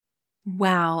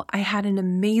Wow, I had an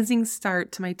amazing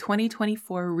start to my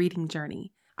 2024 reading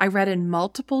journey. I read in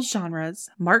multiple genres,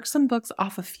 marked some books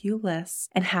off a few lists,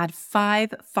 and had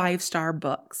 5 5-star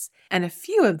books. And a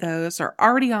few of those are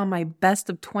already on my best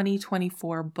of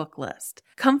 2024 book list.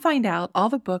 Come find out all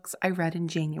the books I read in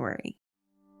January.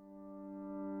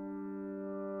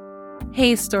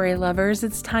 Hey, story lovers,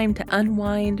 it's time to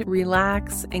unwind,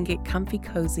 relax, and get comfy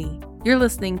cozy. You're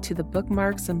listening to the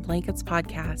Bookmarks and Blankets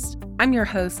podcast. I'm your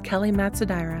host, Kelly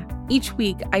Matsudaira. Each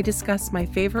week, I discuss my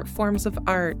favorite forms of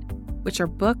art, which are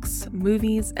books,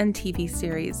 movies, and TV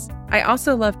series. I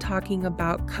also love talking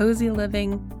about cozy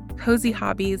living, cozy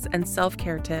hobbies, and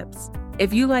self-care tips.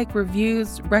 If you like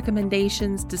reviews,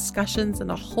 recommendations, discussions, and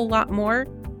a whole lot more,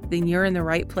 then you're in the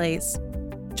right place.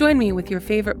 Join me with your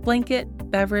favorite blanket,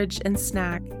 beverage, and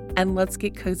snack, and let's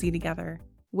get cozy together.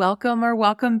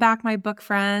 Welcome back, my book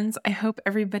friends. I hope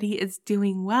everybody is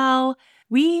doing well.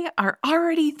 We are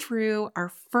already through our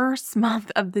first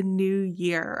month of the new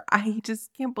year. I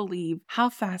just can't believe how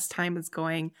fast time is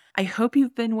going. I hope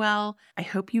you've been well. I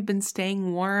hope you've been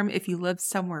staying warm if you live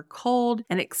somewhere cold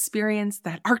and experienced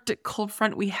that Arctic cold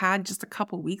front we had just a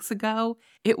couple weeks ago.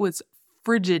 It was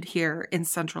frigid here in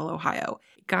central Ohio.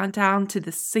 It got down to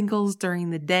the singles during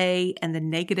the day and the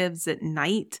negatives at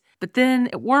night. But then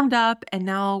it warmed up, and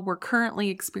now we're currently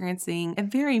experiencing a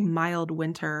very mild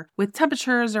winter with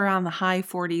temperatures around the high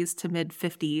 40s to mid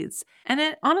 50s. And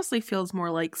it honestly feels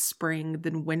more like spring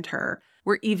than winter.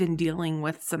 We're even dealing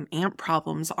with some ant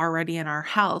problems already in our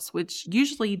house, which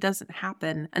usually doesn't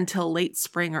happen until late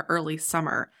spring or early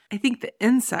summer. I think the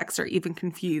insects are even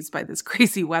confused by this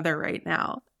crazy weather right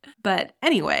now. But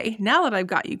anyway, now that I've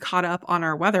got you caught up on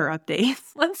our weather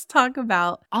updates, let's talk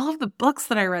about all of the books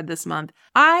that I read this month.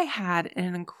 I had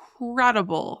an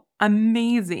incredible,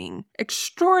 amazing,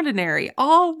 extraordinary,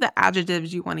 all the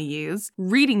adjectives you want to use,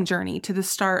 reading journey to the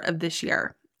start of this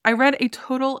year. I read a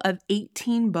total of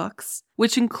 18 books,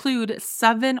 which include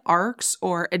 7 ARCs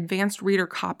or advanced reader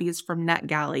copies from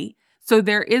NetGalley. So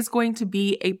there is going to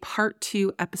be a part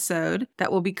 2 episode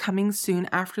that will be coming soon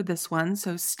after this one,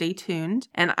 so stay tuned.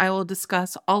 And I will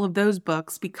discuss all of those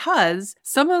books because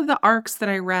some of the ARCs that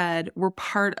I read were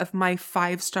part of my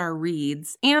 5-star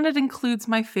reads, and it includes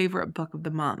my favorite book of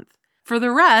the month. For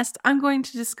the rest, I'm going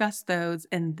to discuss those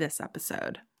in this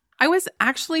episode. I was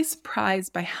actually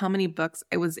surprised by how many books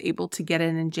I was able to get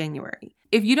in January.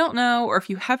 If you don't know, or if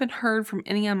you haven't heard from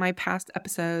any of my past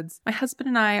episodes, my husband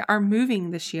and I are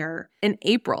moving this year in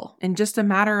April in just a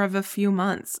matter of a few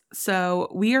months. So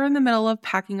we are in the middle of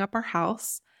packing up our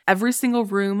house. Every single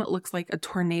room looks like a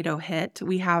tornado hit.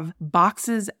 We have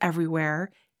boxes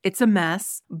everywhere. It's a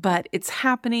mess, but it's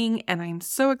happening, and I'm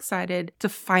so excited to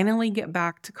finally get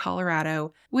back to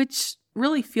Colorado, which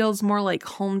really feels more like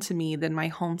home to me than my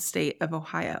home state of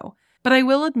Ohio. But I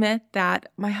will admit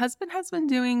that my husband has been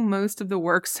doing most of the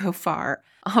work so far.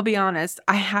 I'll be honest,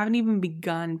 I haven't even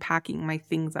begun packing my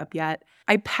things up yet.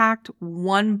 I packed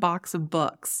 1 box of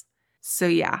books. So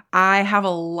yeah, I have a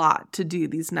lot to do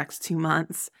these next 2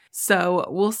 months. So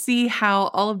we'll see how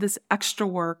all of this extra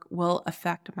work will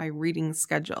affect my reading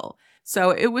schedule.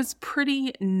 So it was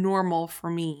pretty normal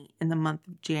for me in the month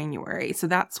of January. So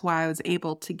that's why I was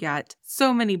able to get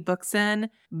so many books in.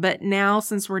 But now,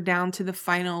 since we're down to the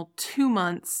final 2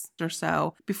 months or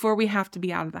so before we have to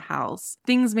be out of the house,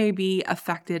 things may be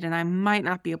affected and I might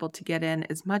not be able to get in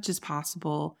as much as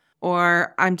possible,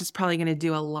 or I'm just probably going to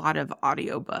do a lot of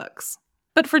audiobooks.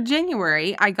 But for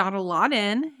January, I got a lot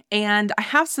in, and I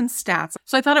have some stats.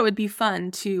 So I thought it would be fun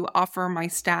to offer my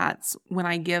stats when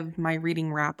I give my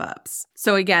reading wrap-ups.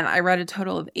 So again, I read a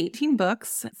total of 18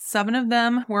 books. 7 of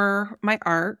them were my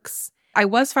ARCs. I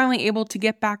was finally able to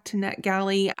get back to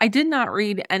NetGalley. I did not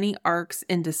read any ARCs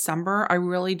in December. I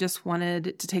really just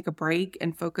wanted to take a break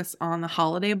and focus on the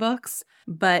holiday books.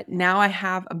 But now I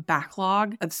have a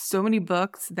backlog of so many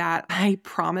books that I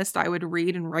promised I would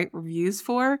read and write reviews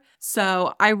for.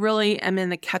 So I really am in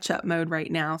the catch-up mode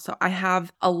right now. So I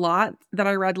have a lot that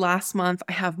I read last month.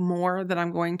 I have more that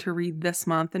I'm going to read this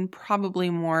month, and probably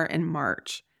more in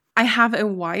March. I have a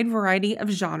wide variety of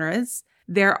genres.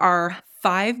 There are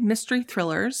 5 mystery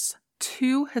thrillers,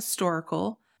 2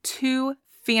 historical, 2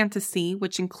 fantasy,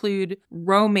 which include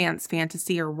romance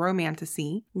fantasy or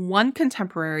romantasy, 1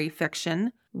 contemporary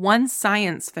fiction, 1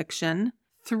 science fiction,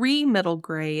 3 middle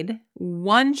grade,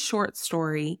 1 short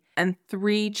story, and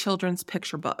 3 children's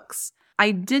picture books.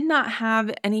 I did not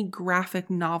have any graphic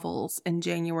novels in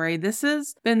January. This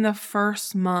has been the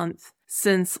first month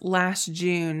since last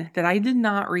June that I did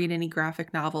not read any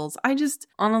graphic novels. I just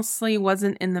honestly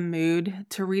wasn't in the mood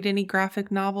to read any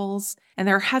graphic novels, and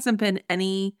there hasn't been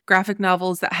any graphic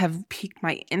novels that have piqued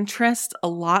my interest a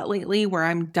lot lately where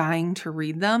I'm dying to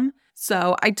read them.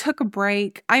 So I took a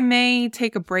break. I may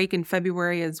take a break in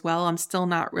February as well. I'm still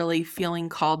not really feeling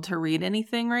called to read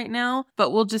anything right now,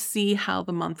 but we'll just see how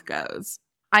the month goes.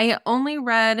 I only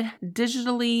read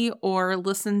digitally or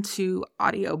listened to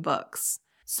audiobooks.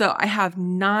 So I have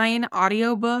 9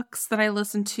 audiobooks that I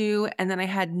listened to, and then I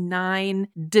had 9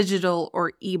 digital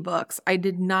or ebooks. I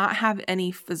did not have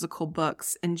any physical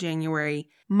books in January.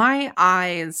 My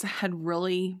eyes had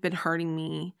really been hurting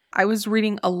me. I was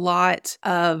reading a lot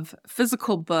of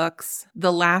physical books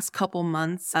the last couple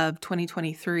months of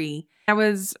 2023. I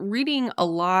was reading a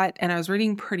lot and I was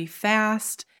reading pretty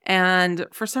fast. And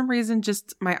for some reason,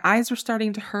 just my eyes were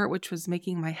starting to hurt, which was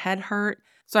making my head hurt.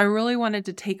 So I really wanted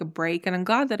to take a break, and I'm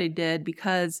glad that I did,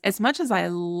 because as much as I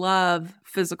love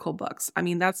physical books, I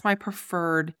mean, that's my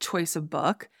preferred choice of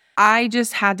book, I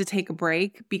just had to take a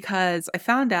break because I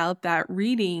found out that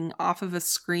reading off of a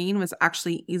screen was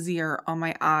actually easier on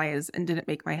my eyes and didn't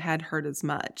make my head hurt as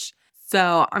much.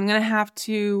 So I'm going to have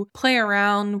to play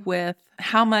around with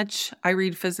how much I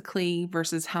read physically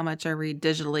versus how much I read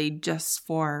digitally just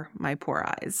for my poor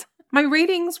eyes. My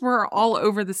ratings were all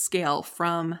over the scale,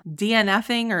 from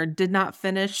DNFing or did not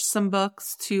finish some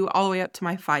books to all the way up to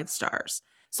my 5 stars.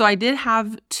 So I did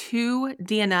have 2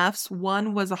 DNFs.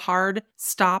 One was a hard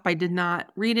stop. I did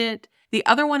not read it. The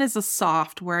other one is a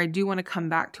soft, where I do want to come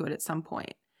back to it at some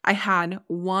point. I had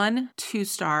 1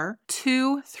 2-star,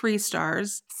 2 3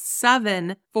 stars,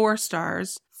 7 4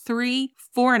 stars, 3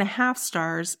 4.5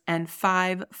 stars, and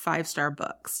 5 5-star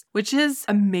books, which is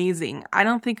amazing. I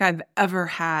don't think I've ever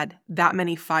had that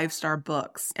many 5-star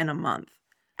books in a month.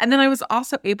 And then I was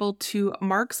also able to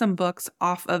mark some books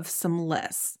off of some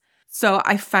lists. So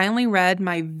I finally read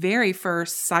my very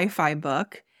first sci-fi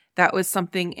book. That was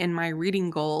something in my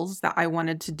reading goals that I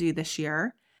wanted to do this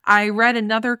year. I read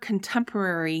another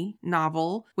contemporary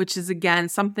novel, which is, again,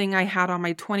 something I had on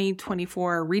my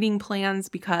 2024 reading plans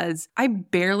because I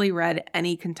barely read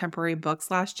any contemporary books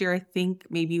last year. I think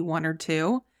maybe 1 or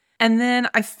 2. And then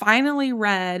I finally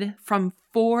read from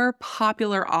 4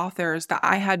 popular authors that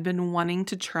I had been wanting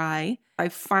to try. I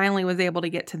finally was able to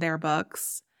get to their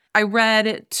books. I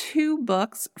read 2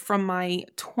 books from my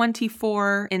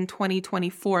 24 in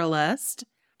 2024 list.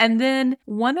 And then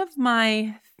one of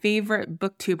my favorite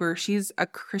booktubers, she's a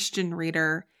Christian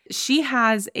reader. She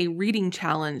has a reading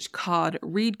challenge called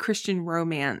Read Christian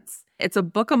Romance. It's a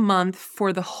book a month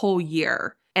for the whole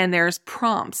year, and there's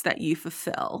prompts that you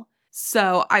fulfill.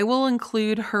 So I will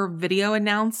include her video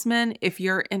announcement if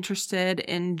you're interested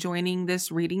in joining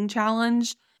this reading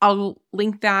challenge. I'll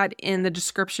link that in the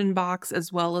description box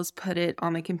as well as put it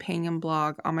on my companion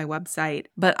blog on my website.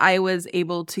 But I was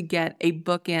able to get a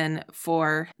book in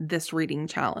for this reading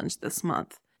challenge this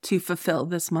month to fulfill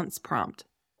this month's prompt.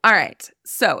 All right,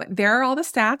 so there are all the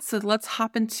stats. So let's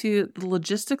hop into the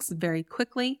logistics very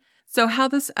quickly. So how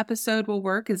this episode will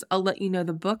work is I'll let you know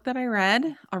the book that I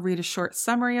read, I'll read a short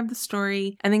summary of the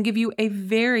story, and then give you a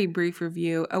very brief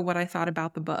review of what I thought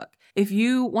about the book. If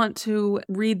you want to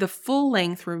read the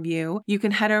full-length review, you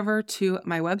can head over to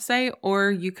my website,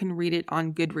 or you can read it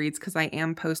on Goodreads because I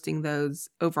am posting those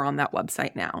over on that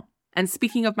website now. And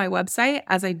speaking of my website,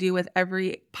 as I do with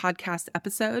every podcast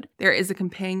episode, there is a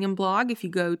companion blog. If you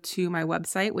go to my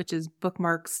website, which is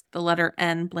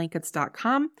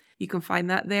bookmarksblankets.com, you can find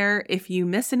that there. If you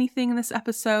miss anything in this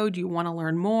episode, you want to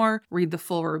learn more, read the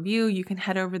full review, you can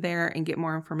head over there and get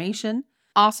more information.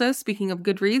 Also, speaking of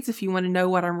Goodreads, if you want to know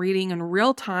what I'm reading in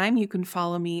real time, you can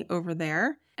follow me over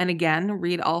there. And again,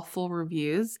 read all full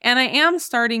reviews. And I am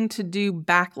starting to do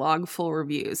backlog full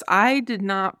reviews. I did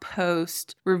not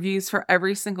post reviews for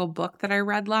every single book that I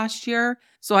read last year,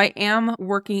 so I am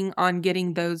working on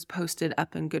getting those posted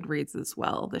up in Goodreads as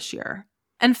well this year.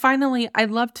 And finally, I'd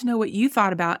love to know what you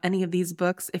thought about any of these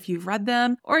books if you've read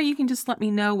them, or you can just let me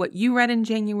know what you read in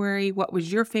January. What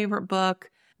was your favorite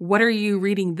book? What are you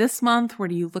reading this month? What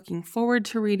are you looking forward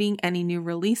to reading? Any new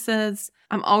releases?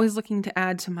 I'm always looking to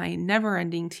add to my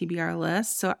never-ending TBR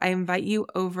list, so I invite you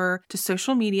over to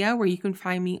social media where you can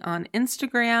find me on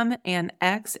Instagram and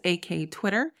X, aka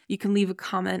Twitter. You can leave a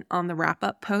comment on the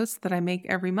wrap-up post that I make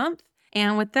every month.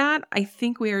 And with that, I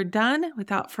think we are done.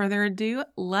 Without further ado,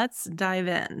 let's dive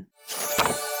in.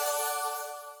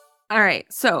 All right,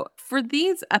 so For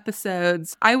these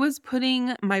episodes, I was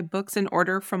putting my books in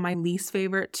order from my least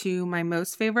favorite to my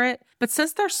most favorite. But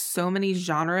since there's so many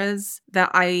genres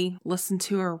that I listened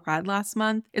to or read last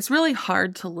month, it's really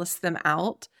hard to list them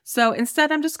out. So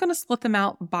instead, I'm just going to split them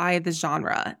out by the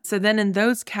genre. So then in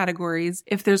those categories,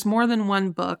 if there's more than one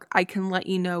book, I can let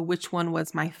you know which one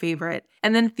was my favorite.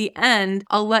 And then at the end,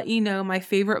 I'll let you know my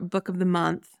favorite book of the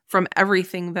month from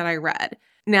everything that I read.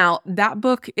 Now, that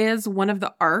book is one of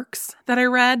the arcs that I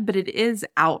read, but it is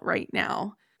out right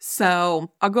now.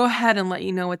 So I'll go ahead and let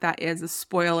you know what that is, a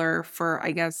spoiler for,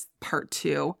 I guess, part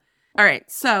 2. All right,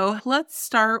 so let's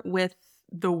start with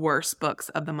the worst books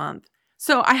of the month.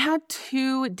 So I had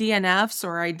 2 DNFs,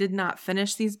 or I did not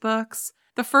finish these books.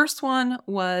 The first one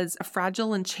was A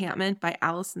Fragile Enchantment by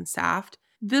Allison Saft.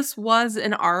 This was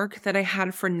an arc that I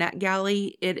had for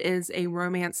NetGalley. It is a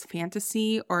romance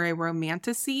fantasy or a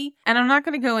romantasy. And I'm not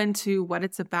going to go into what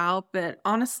it's about, but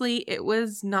honestly, it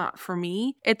was not for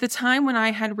me. At the time when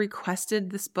I had requested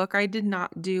this book, I did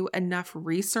not do enough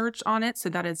research on it, so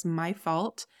that is my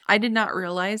fault. I did not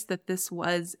realize that this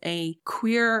was a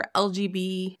queer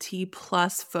LGBT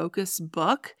plus focused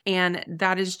book, and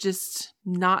that is just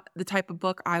not the type of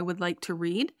book I would like to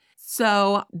read.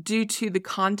 So due to the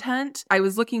content, I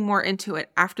was looking more into it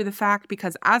after the fact,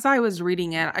 because as I was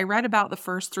reading it, I read about the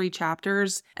first 3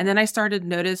 chapters and then I started to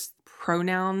notice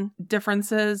pronoun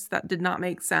differences that did not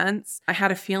make sense. I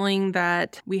had a feeling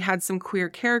that we had some queer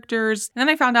characters. And then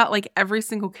I found out like every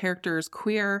single character is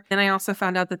queer. And I also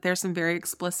found out that there's some very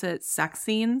explicit sex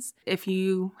scenes. If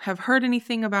you have heard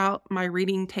anything about my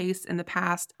reading taste in the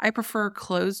past, I prefer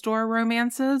closed door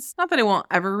romances. Not that I won't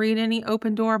ever read any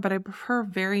open door, but I prefer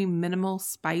very minimal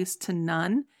spice to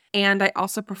none. And I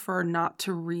also prefer not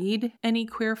to read any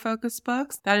queer-focused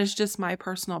books. That is just my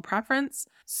personal preference.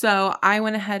 So I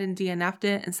went ahead and DNF'd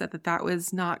it and said that that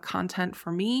was not content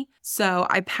for me. So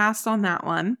I passed on that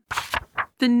one.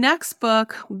 The next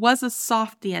book was a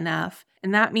soft DNF,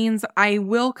 and that means I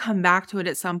will come back to it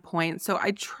at some point. So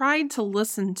I tried to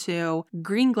listen to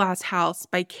Green Glass House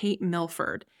by Kate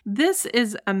Milford. This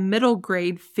is a middle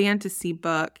grade fantasy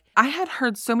book. I had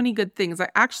heard so many good things. I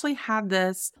actually had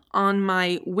this on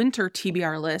my winter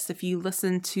TBR list if you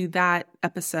listen to that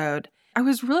episode. I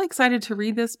was really excited to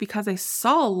read this because I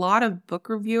saw a lot of book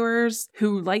reviewers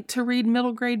who like to read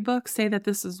middle grade books say that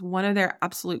this is one of their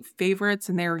absolute favorites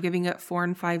and they were giving it 4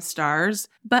 and 5 stars.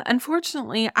 But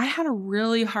unfortunately, I had a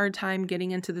really hard time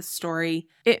getting into the story.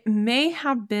 It may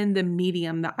have been the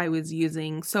medium that I was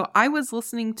using. So I was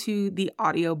listening to the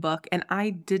audiobook and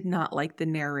I did not like the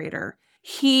narrator.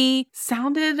 He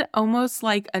sounded almost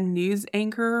like a news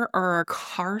anchor or a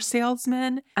car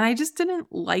salesman, and I just didn't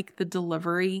like the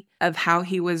delivery of how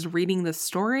he was reading the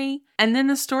story. And then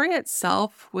the story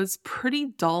itself was pretty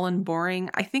dull and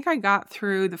boring. I think I got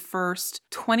through the first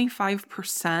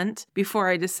 25% before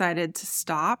I decided to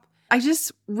stop. I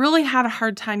just really had a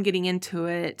hard time getting into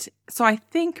it. So I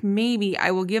think maybe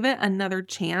I will give it another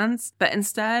chance, but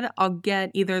instead I'll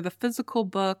get either the physical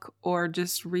book or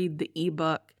just read the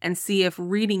ebook and see if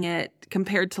reading it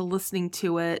compared to listening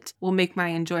to it will make my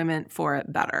enjoyment for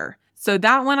it better. So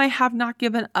that one I have not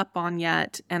given up on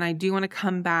yet, and I do want to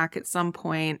come back at some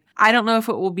point. I don't know if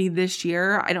it will be this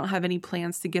year. I don't have any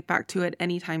plans to get back to it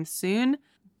anytime soon,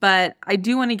 but I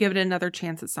do want to give it another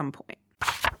chance at some point.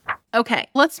 Okay,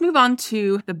 let's move on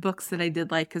to the books that I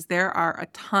did like, because there are a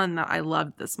ton that I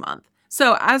loved this month.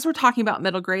 So as we're talking about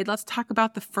middle grade, let's talk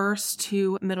about the first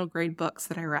 2 middle grade books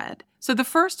that I read. So the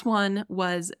first one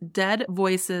was Dead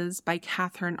Voices by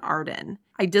Katherine Arden.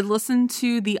 I did listen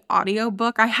to the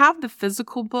audiobook. I have the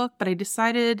physical book, but I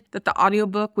decided that the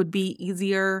audiobook would be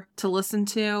easier to listen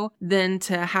to than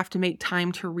to have to make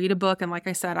time to read a book. And like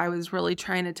I said, I was really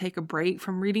trying to take a break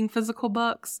from reading physical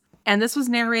books. And this was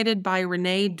narrated by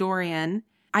Renee Dorian.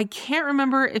 I can't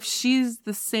remember if she's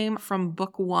the same from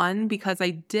book 1 because I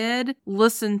did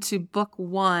listen to book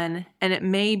 1 and it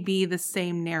may be the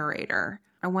same narrator.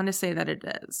 I want to say that it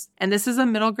is. And this is a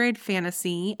middle grade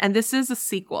fantasy, and this is a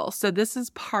sequel. So this is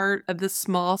part of the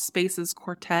Small Spaces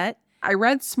Quartet. I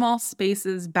read Small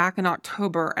Spaces back in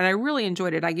October and I really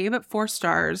enjoyed it. I gave it 4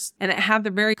 stars and it had the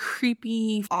very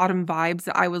creepy autumn vibes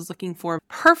that I was looking for.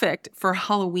 Perfect for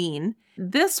Halloween.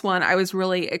 This one I was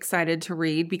really excited to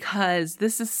read because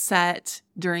this is set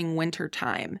during winter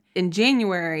time. In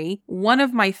January, one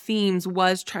of my themes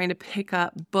was trying to pick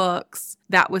up books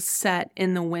that was set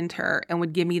in the winter and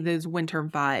would give me those winter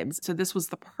vibes. So this was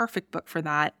the perfect book for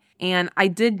that. And I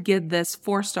did give this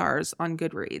 4 stars on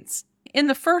Goodreads. In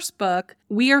the first book,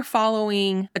 we are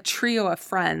following a trio of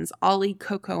friends, Ollie,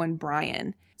 Coco, and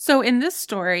Brian. So in this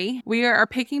story, we are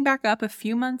picking back up a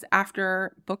few months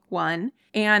after book 1,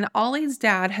 and Ollie's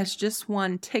dad has just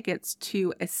won tickets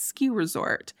to a ski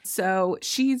resort. So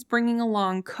she's bringing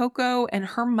along Coco and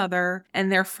her mother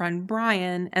and their friend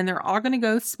Brian, and they're all going to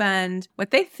go spend what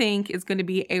they think is going to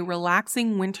be a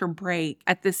relaxing winter break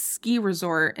at this ski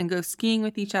resort and go skiing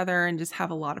with each other and just have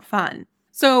a lot of fun.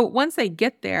 So once they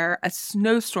get there, a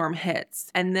snowstorm hits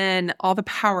and then all the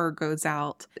power goes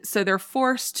out. So they're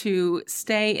forced to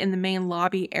stay in the main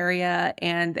lobby area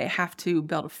and they have to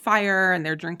build a fire and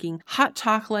they're drinking hot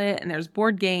chocolate and there's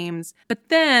board games. But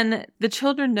then the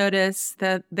children notice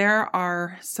that there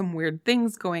are some weird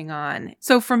things going on.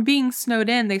 So from being snowed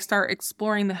in, they start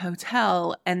exploring the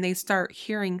hotel and they start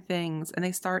hearing things and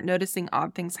they start noticing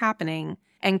odd things happening.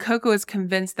 And Coco is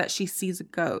convinced that she sees a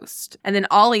ghost. And then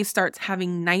Ollie starts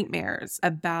having nightmares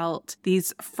about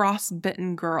these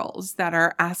frostbitten girls that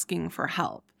are asking for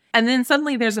help. And then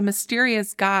suddenly there's a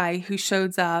mysterious guy who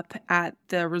shows up at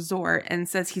the resort and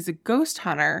says he's a ghost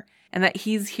hunter and that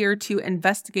he's here to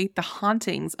investigate the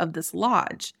hauntings of this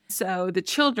lodge. So the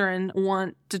children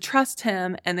want to trust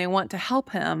him and they want to help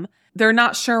him. They're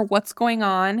not sure what's going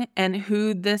on and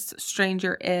who this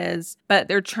stranger is, but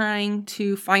they're trying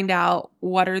to find out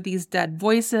what are these dead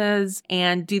voices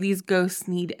and do these ghosts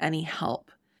need any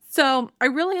help. So I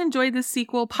really enjoyed this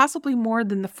sequel, possibly more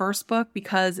than the first book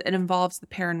because it involves the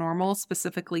paranormal,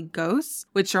 specifically ghosts,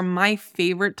 which are my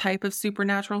favorite type of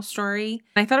supernatural story.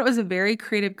 And I thought it was a very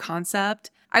creative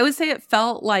concept. I would say it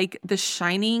felt like The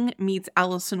Shining meets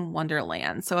Alice in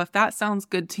Wonderland. So if that sounds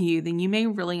good to you, then you may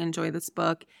really enjoy this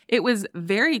book. It was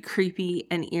very creepy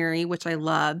and eerie, which I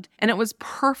loved. And it was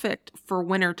perfect for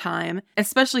wintertime,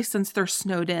 especially since they're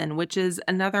snowed in, which is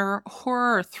another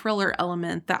horror or thriller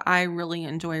element that I really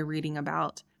enjoy reading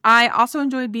about. I also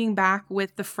enjoyed being back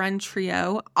with the friend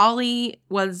trio. Ollie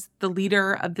was the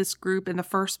leader of this group in the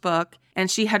first book, and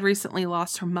she had recently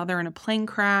lost her mother in a plane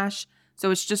crash. So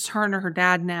it's just her and her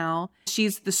dad now.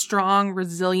 She's the strong,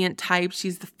 resilient type.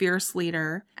 She's the fierce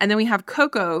leader. And then we have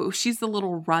Coco. She's the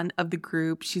little runt of the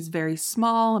group. She's very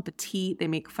small and petite. They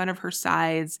make fun of her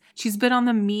size. She's been on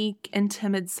the meek and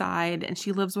timid side, and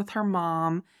she lives with her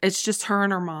mom. It's just her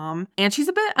and her mom. And she's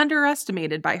a bit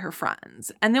underestimated by her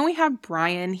friends. And then we have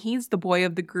Brian. He's the boy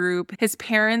of the group. His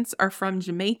parents are from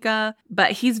Jamaica,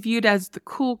 but he's viewed as the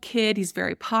cool kid. He's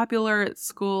very popular at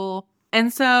school.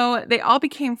 And so they all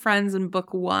became friends in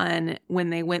book 1 when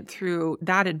they went through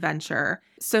that adventure.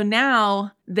 So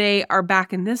now they are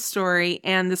back in this story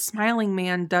and the smiling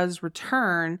man does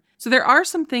return. So there are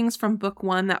some things from book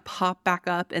 1 that pop back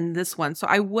up in this one. So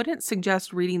I wouldn't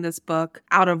suggest reading this book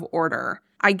out of order.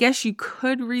 I guess you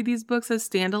could read these books as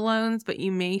standalones, but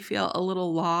you may feel a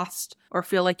little lost or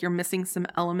feel like you're missing some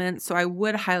elements. So I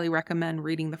would highly recommend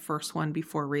reading the first one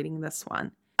before reading this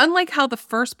one. Unlike how the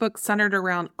first book centered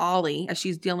around Ollie as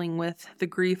she's dealing with the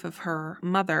grief of her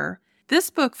mother, this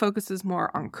book focuses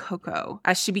more on Coco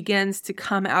as she begins to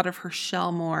come out of her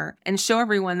shell more and show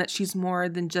everyone that she's more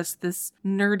than just this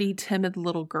nerdy, timid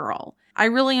little girl. I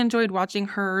really enjoyed watching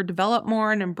her develop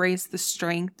more and embrace the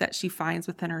strength that she finds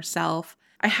within herself.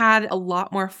 I had a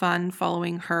lot more fun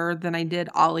following her than I did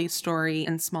Ollie's story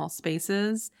in Small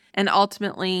Spaces, and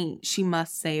ultimately, she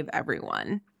must save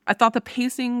everyone. I thought the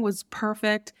pacing was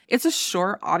perfect. It's a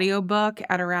short audiobook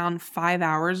at around 5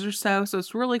 hours or so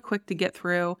it's really quick to get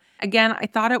through. Again, I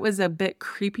thought it was a bit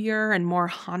creepier and more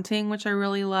haunting, which I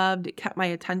really loved. It kept my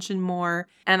attention more,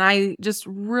 and I just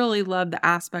really loved the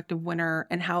aspect of winter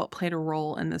and how it played a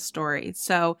role in the story.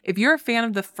 So if you're a fan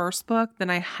of the first book, then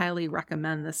I highly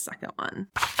recommend this second one.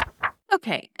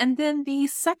 Okay, and then the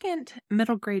second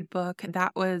middle grade book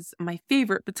that was my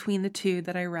favorite between the two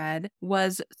that I read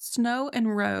was Snow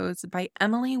and Rose by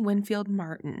Emily Winfield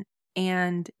Martin.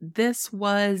 And this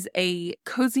was a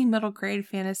cozy middle grade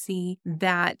fantasy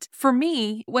that for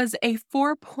me was a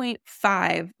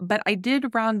 4.5, but I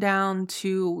did round down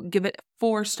to give it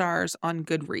 4 stars on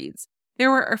Goodreads.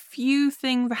 There were a few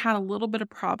things that had a little bit of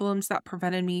problems that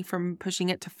prevented me from pushing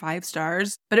it to 5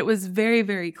 stars, but it was very,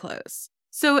 very close.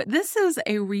 So this is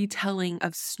a retelling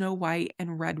of Snow White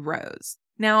and Red Rose.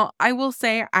 Now, I will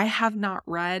say I have not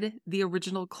read the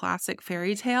original classic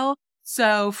fairy tale,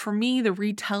 so for me, the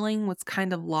retelling was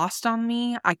kind of lost on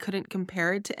me. I couldn't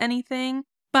compare it to anything,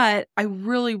 but I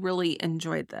really, really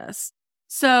enjoyed this.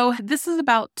 So this is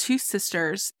about 2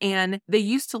 sisters, and they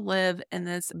used to live in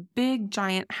this big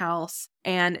giant house,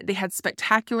 and they had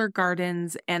spectacular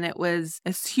gardens, and it was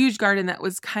a huge garden that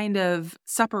was kind of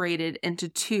separated into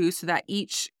 2 so that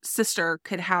each sister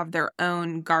could have their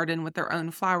own garden with their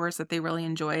own flowers that they really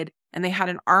enjoyed. And they had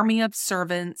an army of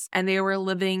servants, and they were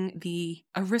living the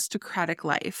aristocratic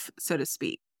life, so to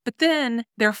speak. But then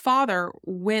their father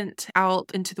went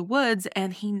out into the woods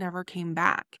and he never came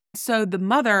back. So the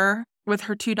mother with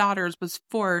her two daughters was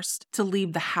forced to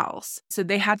leave the house. So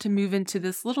they had to move into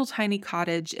this little tiny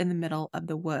cottage in the middle of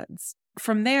the woods.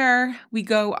 From there, we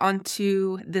go on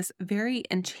to this very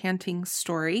enchanting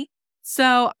story.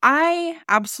 So I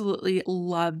absolutely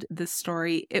loved this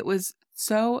story. It was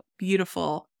so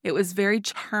beautiful. It was very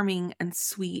charming and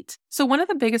sweet. So one of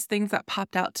the biggest things that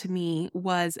popped out to me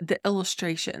was the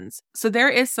illustrations. So there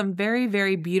is some very,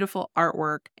 very beautiful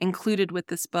artwork included with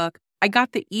this book. I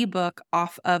got the ebook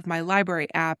off of my library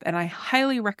app, and I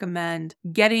highly recommend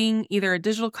getting either a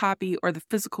digital copy or the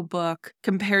physical book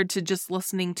compared to just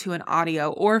listening to an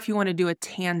audio. Or if you want to do a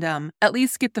tandem, at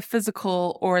least get the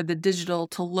physical or the digital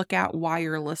to look at while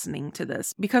you're listening to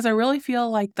this, because I really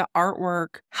feel like the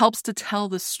artwork helps to tell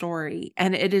the story,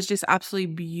 and it is just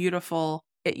absolutely beautiful.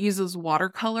 It uses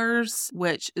watercolors,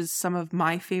 which is some of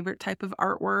my favorite type of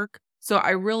artwork. So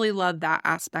I really love that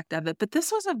aspect of it. But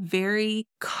this was a very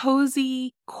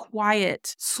cozy,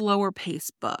 quiet, slower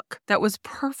paced book that was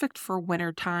perfect for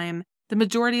wintertime. The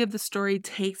majority of the story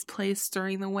takes place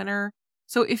during the winter.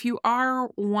 So if you are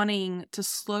wanting to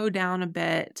slow down a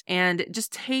bit and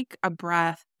just take a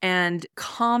breath and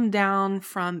calm down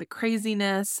from the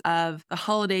craziness of the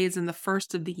holidays and the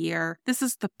first of the year, this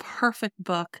is the perfect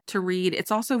book to read. It's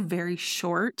also very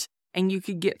short and you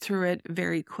could get through it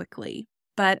very quickly.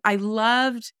 But I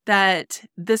loved that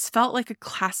this felt like a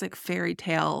classic fairy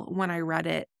tale when I read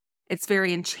it. It's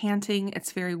very enchanting.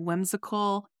 It's very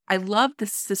whimsical. I love the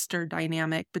sister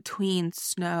dynamic between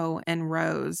Snow and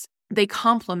Rose. They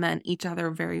complement each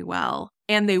other very well,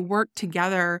 and they work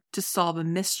together to solve a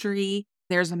mystery.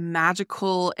 There's a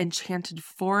magical, enchanted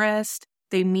forest.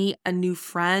 They meet a new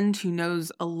friend who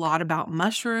knows a lot about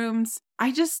mushrooms.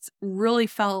 I just really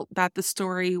felt that the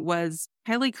story was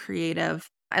highly creative.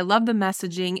 I love the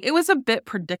messaging. It was a bit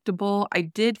predictable. I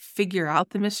did figure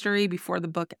out the mystery before the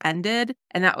book ended,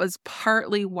 and that was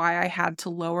partly why I had to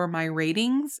lower my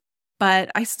ratings, but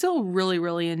I still really,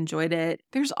 really enjoyed it.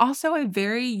 There's also a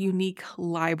very unique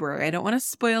library. I don't want to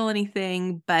spoil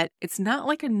anything, but it's not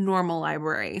like a normal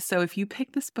library. So if you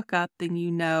pick this book up, then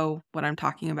you know what I'm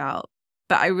talking about.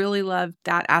 But I really love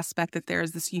that aspect that there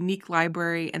is this unique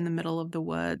library in the middle of the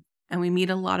woods, and we meet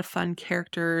a lot of fun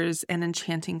characters and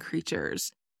enchanting creatures.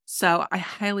 So I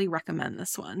highly recommend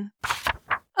this one.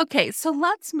 Okay, so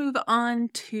let's move on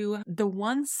to the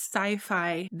one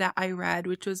sci-fi that I read,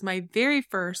 which was my very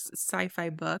first sci-fi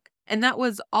book. And that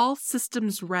was All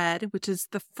Systems Red, which is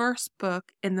the first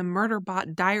book in the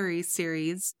Murderbot Diaries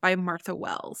series by Martha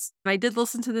Wells. And I did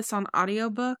listen to this on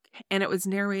audiobook, and it was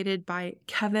narrated by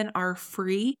Kevin R.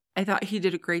 Free. I thought he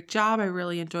did a great job. I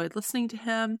really enjoyed listening to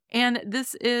him. And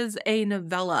this is a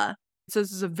novella. So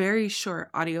this is a very short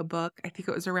audiobook. I think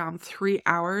it was around 3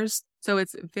 hours. So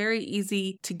it's very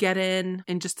easy to get in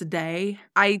just a day.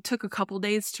 I took a couple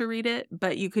days to read it,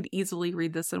 but you could easily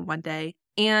read this in one day.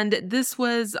 And this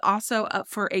was also up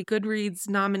for a Goodreads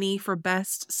nominee for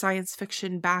Best Science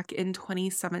Fiction back in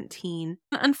 2017.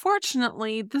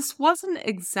 Unfortunately, this wasn't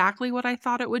exactly what I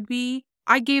thought it would be.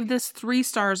 I gave this 3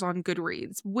 stars on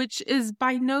Goodreads, which is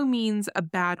by no means a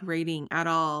bad rating at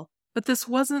all. But this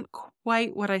wasn't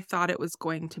quite what I thought it was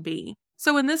going to be.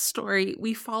 So in this story,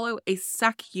 we follow a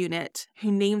SEC unit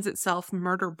who names itself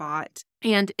Murderbot,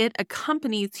 and it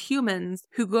accompanies humans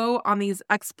who go on these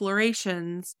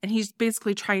explorations, and he's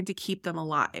basically trying to keep them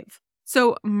alive.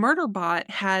 So Murderbot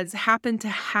has happened to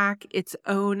hack its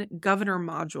own governor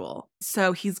module,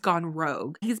 so he's gone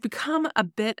rogue. He's become a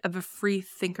bit of a free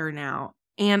thinker now.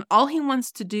 And all he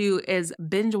wants to do is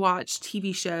binge watch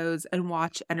TV shows and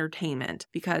watch entertainment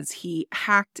because he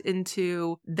hacked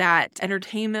into that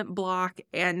entertainment block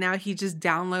and now he just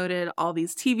downloaded all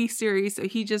these TV series. So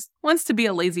he just wants to be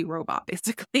a lazy robot,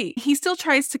 basically. He still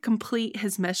tries to complete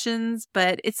his missions,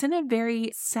 but it's in a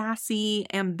very sassy,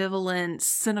 ambivalent,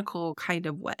 cynical kind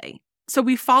of way. So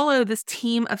we follow this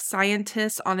team of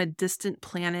scientists on a distant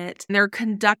planet, and they're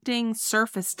conducting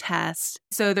surface tests.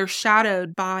 So they're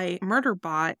shadowed by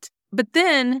Murderbot. But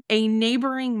then a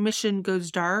neighboring mission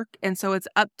goes dark, and so it's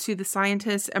up to the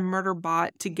scientists and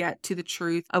Murderbot to get to the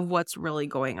truth of what's really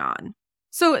going on.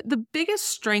 So the biggest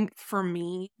strength for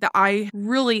me that I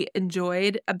really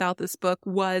enjoyed about this book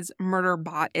was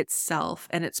Murderbot itself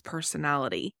and its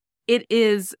personality. It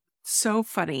is so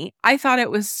funny. I thought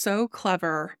it was so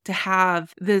clever to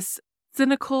have this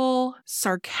cynical,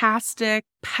 sarcastic,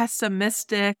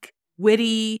 pessimistic,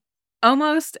 witty,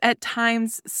 almost at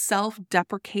times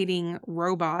self-deprecating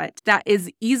robot that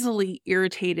is easily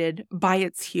irritated by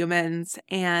its humans,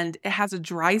 and it has a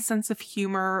dry sense of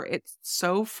humor. It's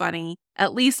so funny.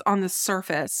 At least on the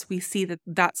surface, we see that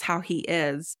that's how he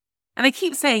is. And I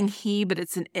keep saying he, but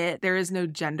it's an it. There is no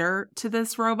gender to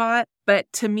this robot.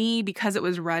 But to me, because it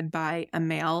was read by a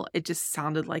male, it just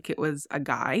sounded like it was a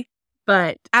guy.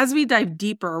 But as we dive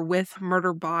deeper with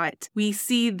Murderbot, we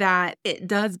see that it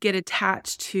does get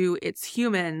attached to its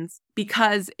humans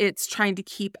because it's trying to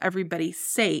keep everybody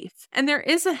safe. And there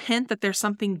is a hint that there's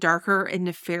something darker and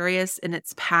nefarious in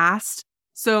its past.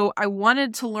 So I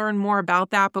wanted to learn more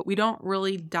about that, but we don't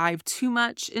really dive too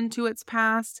much into its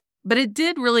past. But it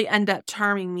did really end up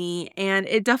charming me, and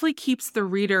it definitely keeps the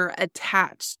reader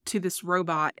attached to this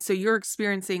robot. So you're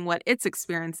experiencing what it's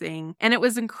experiencing, and it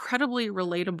was incredibly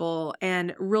relatable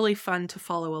and really fun to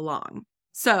follow along.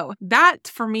 So that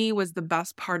for me was the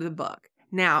best part of the book.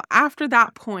 Now, after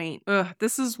that point,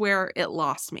 this is where it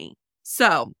lost me.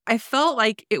 So I felt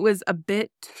like it was a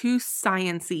bit too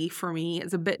science-y for me.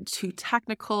 It's a bit too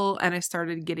technical, and I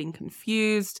started getting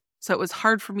confused. So it was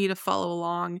hard for me to follow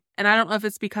along. And I don't know if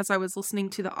it's because I was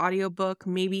listening to the audiobook.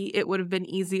 Maybe it would have been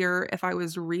easier if I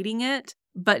was reading it.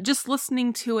 But just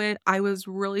listening to it, I was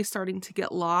really starting to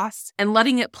get lost and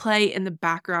letting it play in the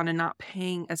background and not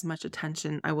paying as much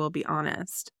attention, I will be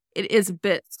honest. It is a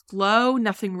bit slow.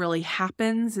 Nothing really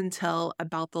happens until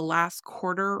about the last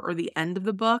quarter or the end of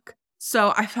the book.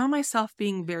 So I found myself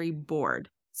being very bored.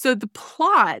 So the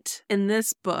plot in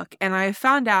this book, and I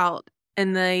found out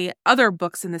in the other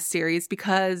books in the series,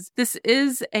 because this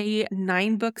is a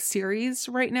 9-book series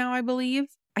right now, I believe.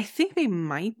 I think they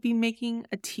might be making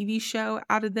a TV show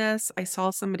out of this. I saw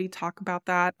somebody talk about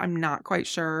that. I'm not quite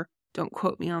sure. Don't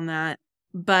quote me on that.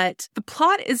 But the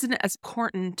plot isn't as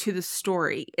important to the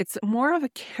story. It's more of a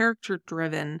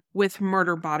character-driven with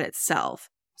Murderbot itself.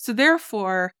 So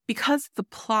therefore, because the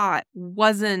plot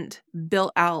wasn't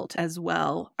built out as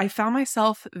well, I found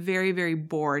myself very, very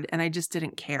bored, and I just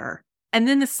didn't care. And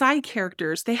then the side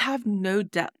characters, they have no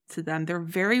depth to them. They're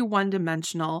very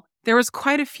one-dimensional. There was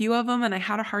quite a few of them, and I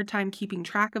had a hard time keeping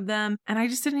track of them, and I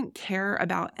just didn't care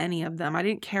about any of them. I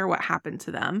didn't care what happened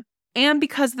to them. And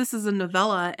because this is a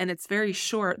novella and it's very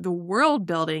short, the world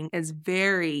building is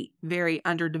very, very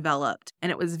underdeveloped,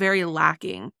 and it was very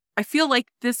lacking. I feel like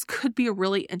this could be a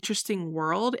really interesting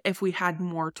world if we had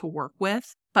more to work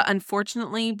with. But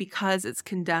unfortunately, because it's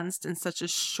condensed in such a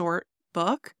short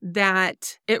book,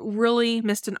 that it really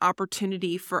missed an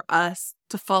opportunity for us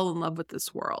to fall in love with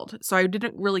this world. So I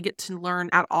didn't really get to learn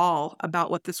at all about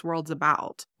what this world's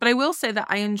about. But I will say that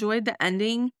I enjoyed the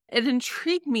ending. It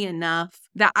intrigued me enough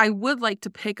that I would like to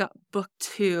pick up book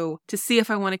 2 to see if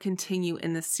I want to continue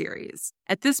in this series.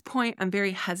 At this point, I'm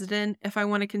very hesitant if I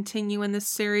want to continue in this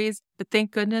series, but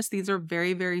thank goodness these are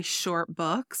very, very short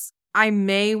books. I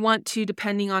may want to,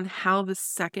 depending on how the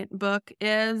second book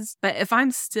is, but if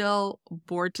I'm still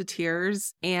bored to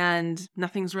tears and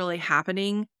nothing's really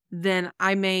happening, then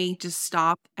I may just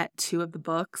stop at 2 of the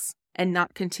books and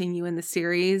not continue in the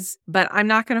series. But I'm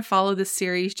not going to follow the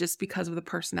series just because of the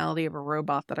personality of a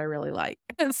robot that I really like.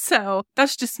 So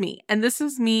that's just me. And this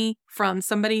is me from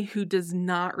somebody who does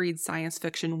not read science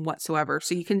fiction whatsoever.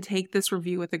 So you can take this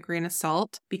review with a grain of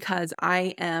salt because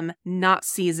I am not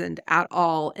seasoned at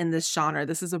all in this genre.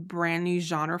 This is a brand new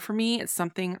genre for me. It's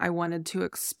something I wanted to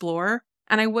explore.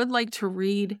 And I would like to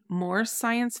read more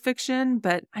science fiction,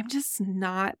 but I'm just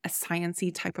not a sciencey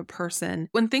type of person.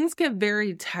 When things get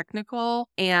very technical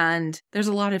and there's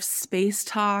a lot of space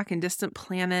talk and distant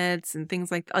planets and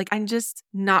things like that, I'm just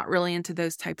not really into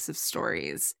those types of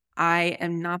stories. I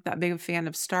am not that big of a fan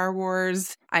of Star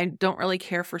Wars. I don't really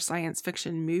care for science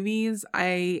fiction movies.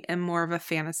 I am more of a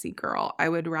fantasy girl. I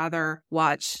would rather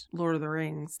watch Lord of the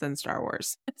Rings than Star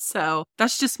Wars. So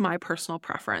that's just my personal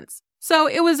preference. So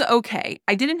it was okay.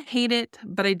 I didn't hate it,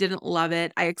 but I didn't love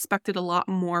it. I expected a lot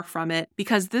more from it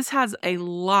because this has a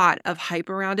lot of hype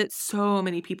around it. So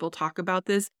many people talk about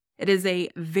this. It is a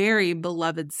very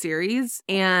beloved series,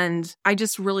 and I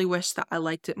just really wish that I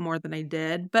liked it more than I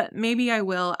did, but maybe I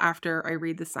will after I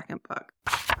read the second book.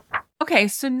 Okay,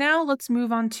 so now let's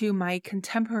move on to my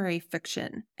contemporary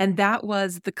fiction, and that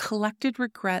was The Collected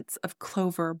Regrets of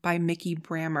Clover by Mickey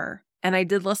Brammer. And I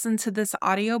did listen to this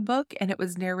audiobook, and it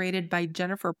was narrated by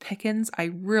Jennifer Pickens.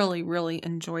 I really, really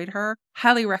enjoyed her.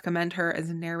 Highly recommend her as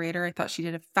a narrator. I thought she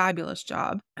did a fabulous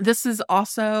job. This is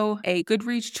also a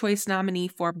Goodreads Choice nominee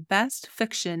for Best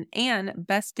Fiction and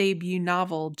Best Debut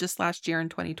Novel just last year in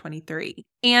 2023.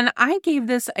 And I gave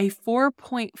this a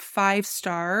 4.5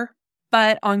 star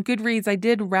But on Goodreads, I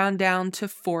did round down to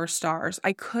 4 stars.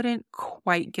 I couldn't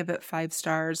quite give it 5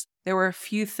 stars. There were a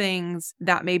few things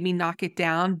that made me knock it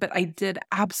down, but I did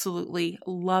absolutely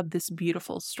love this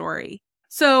beautiful story.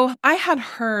 So I had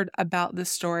heard about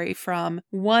this story from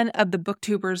one of the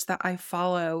booktubers that I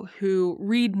follow who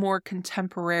read more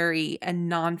contemporary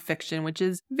and nonfiction, which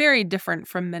is very different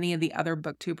from many of the other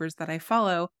booktubers that I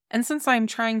follow. And since I'm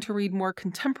trying to read more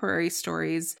contemporary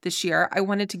stories this year, I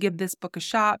wanted to give this book a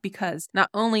shot because not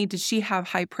only did she have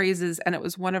high praises and it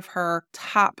was one of her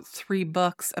top 3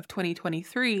 books of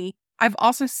 2023, I've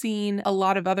also seen a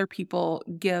lot of other people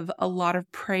give a lot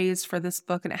of praise for this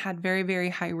book, and it had very, very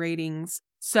high ratings.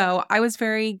 So I was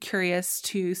very curious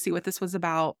to see what this was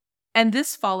about. And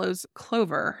this follows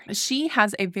Clover. She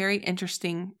has a very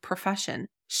interesting profession.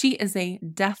 She is a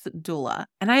death doula.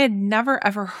 And I had never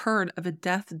ever heard of a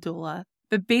death doula.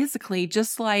 But basically,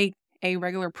 just like a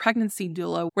regular pregnancy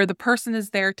doula, where the person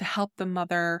is there to help the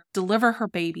mother deliver her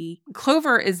baby,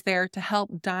 Clover is there to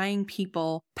help dying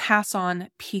people pass on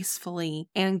peacefully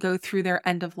and go through their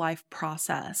end-of-life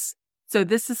process. So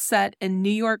this is set in New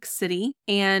York City,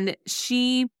 and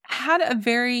she had a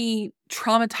very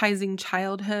traumatizing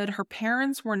childhood. Her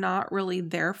parents were not really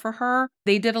there for her.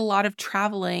 They did a lot of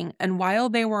traveling, and while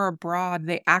they were abroad,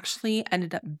 they actually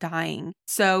ended up dying.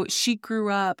 So she grew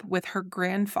up with her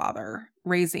grandfather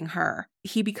raising her.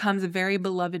 He becomes a very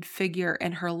beloved figure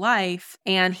in her life,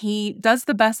 and he does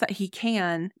the best that he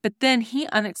can, but then he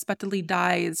unexpectedly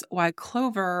dies while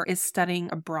Clover is studying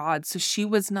abroad. So she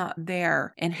was not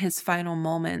there in his final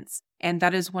moments. And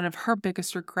that is one of her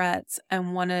biggest regrets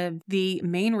and one of the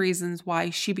main reasons why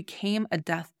she became a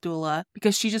death doula,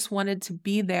 because she just wanted to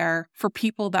be there for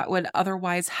people that would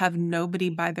otherwise have nobody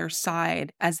by their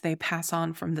side as they pass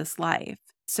on from this life.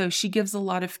 So she gives a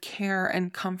lot of care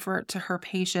and comfort to her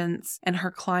patients and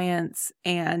her clients,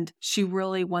 and she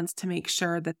really wants to make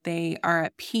sure that they are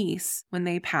at peace when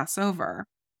they pass over.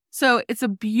 So it's a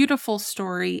beautiful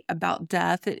story about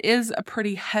death. It is a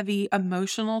pretty heavy,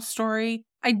 emotional story.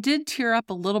 I did tear up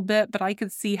a little bit, but I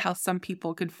could see how some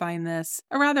people could find this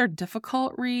a rather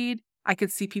difficult read. I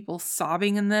could see people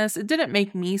sobbing in this. It didn't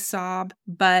make me sob,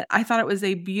 but I thought it was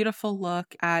a beautiful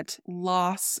look at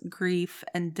loss, grief,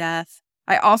 and death.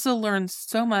 I also learned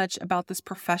so much about this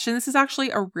profession. This is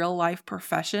actually a real life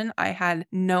profession. I had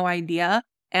no idea.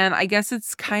 And I guess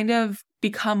it's kind of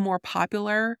become more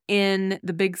popular in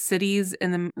the big cities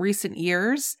in the recent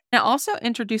years. And it also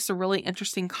introduced a really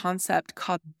interesting concept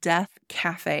called death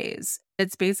cafes.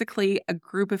 It's basically a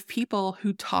group of people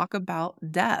who talk about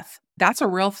death. That's a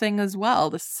real thing as well.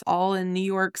 This is all in New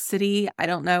York City. I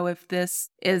don't know if this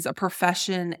is a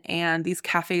profession and these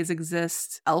cafes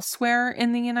exist elsewhere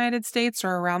in the United States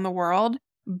or around the world.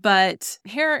 But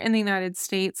here in the United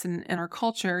States and in our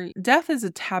culture, death is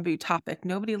a taboo topic.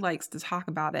 Nobody likes to talk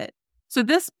about it. So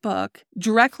this book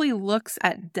directly looks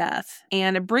at death,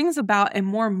 and it brings about a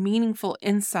more meaningful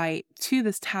insight to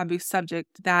this taboo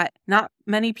subject that not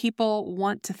many people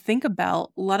want to think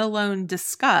about, let alone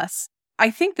discuss. I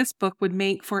think this book would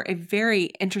make for a very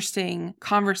interesting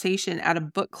conversation at a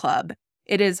book club.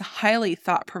 It is highly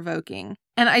thought-provoking.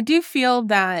 And I do feel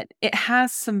that it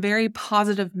has some very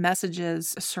positive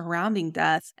messages surrounding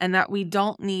death and that we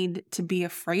don't need to be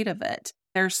afraid of it.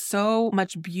 There's so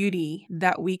much beauty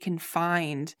that we can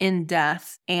find in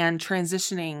death and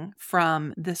transitioning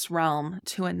from this realm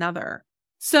to another.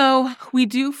 So we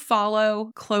do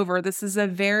follow Clover. This is a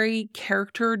very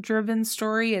character-driven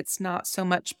story. It's not so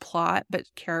much plot, but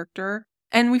character.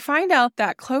 And we find out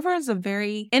that Clover is a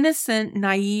very innocent,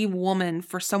 naive woman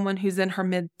for someone who's in her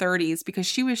mid-30s because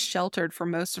she was sheltered for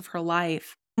most of her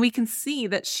life. We can see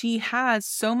that she has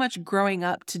so much growing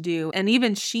up to do, and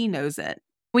even she knows it.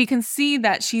 We can see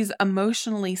that she's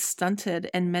emotionally stunted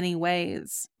in many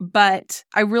ways, but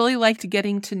I really liked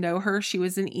getting to know her. She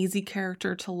was an easy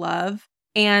character to love.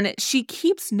 And she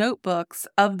keeps notebooks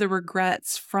of the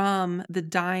regrets from the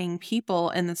dying people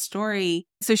in the story.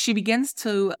 So she begins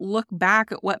to look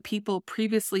back at what people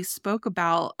previously spoke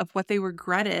about of what they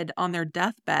regretted on their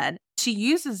deathbed. She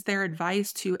uses their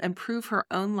advice to improve her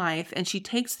own life, and she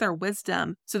takes their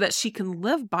wisdom so that she can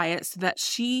live by it so that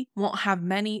she won't have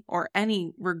many or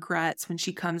any regrets when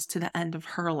she comes to the end of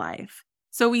her life.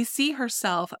 So we see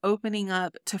herself opening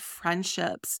up to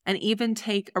friendships and even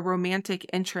take a romantic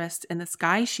interest in this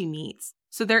guy she meets.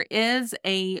 So there is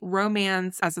a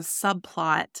romance as a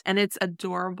subplot, and it's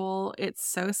adorable. It's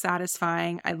so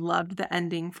satisfying. I loved the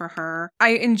ending for her.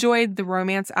 I enjoyed the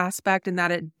romance aspect in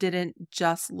that it didn't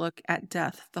just look at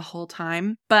death the whole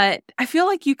time. But I feel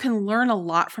like you can learn a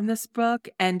lot from this book,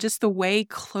 and just the way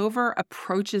Clover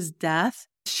approaches death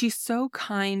She's so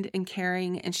kind and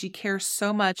caring, and she cares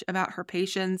so much about her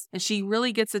patients, and she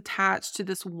really gets attached to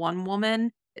this one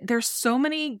woman. There's so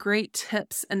many great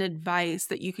tips and advice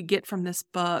that you could get from this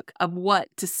book of what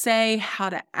to say, how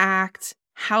to act,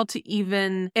 how to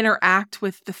even interact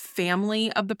with the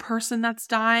family of the person that's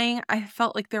dying. I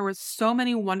felt like there was so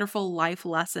many wonderful life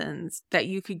lessons that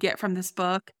you could get from this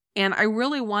book. And I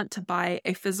really want to buy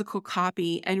a physical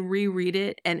copy and reread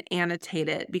it and annotate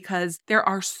it because there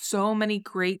are so many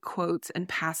great quotes and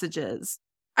passages.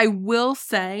 I will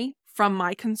say, from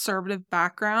my conservative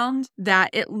background,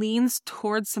 that it leans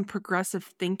towards some progressive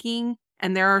thinking.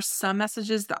 And there are some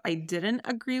messages that I didn't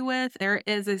agree with. There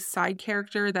is a side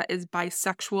character that is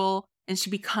bisexual, and she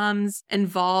becomes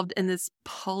involved in this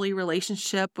poly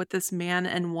relationship with this man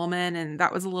and woman. And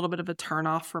that was a little bit of a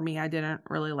turnoff for me. I didn't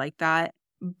really like that.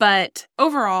 But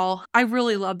overall, I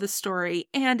really love this story.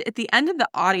 And at the end of the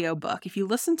audiobook, if you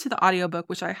listen to the audiobook,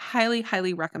 which I highly,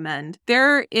 highly recommend,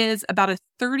 there is about a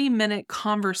 30-minute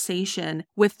conversation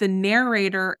with the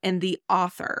narrator and the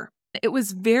author. It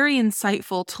was very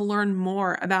insightful to learn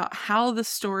more about how the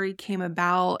story came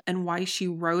about and why she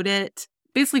wrote it.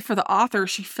 Basically, for the author,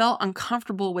 she felt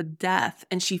uncomfortable with death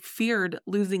and she feared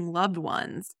losing loved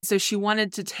ones. So she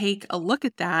wanted to take a look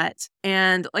at that.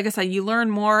 And like I said, you learn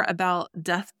more about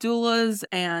death doulas,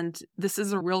 and this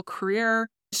is a real career.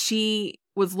 She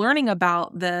was learning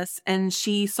about this and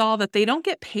she saw that they don't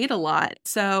get paid a lot.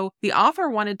 So the author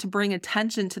wanted to bring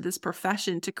attention to this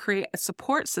profession to create a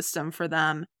support system for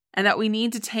them, and that we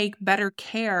need to take better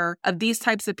care of these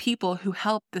types of people who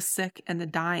help the sick and the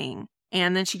dying.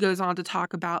 And then she goes on to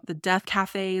talk about the death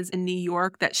cafes in New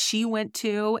York that she went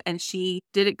to, and she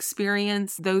did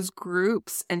experience those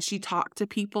groups and she talked to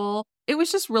people. It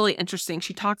was just really interesting.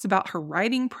 She talks about her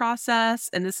writing process,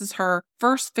 and this is her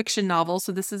first fiction novel.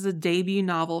 So this is a debut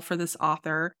novel for this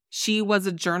author. She was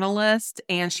a journalist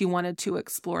and she wanted to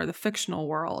explore the fictional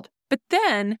world. But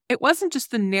then it wasn't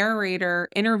just the narrator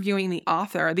interviewing the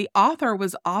author. The author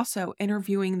was also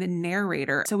interviewing the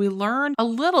narrator. So we learned a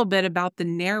little bit about the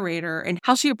narrator and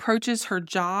how she approaches her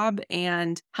job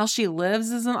and how she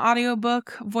lives as an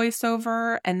audiobook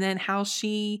voiceover, and then how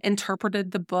she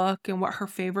interpreted the book and what her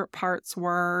favorite parts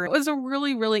were. It was a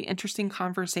really, really interesting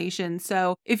conversation.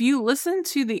 So if you listen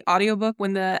to the audiobook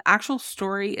when the actual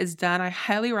story is done, I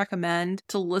highly recommend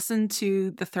to listen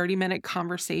to the 30-minute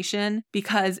conversation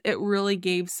because it really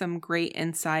gave some great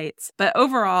insights. But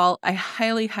overall, I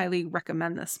highly, highly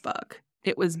recommend this book.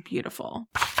 It was beautiful.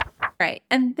 Right.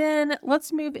 And then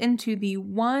let's move into the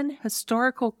one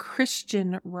historical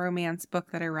Christian romance book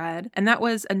that I read, and that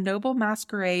was A Noble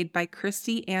Masquerade by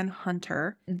Christie Ann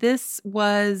Hunter. This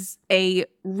was a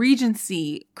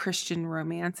Regency Christian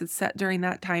romance. It's set during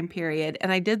that time period,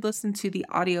 and I did listen to the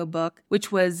audiobook,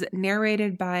 which was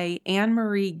narrated by Anne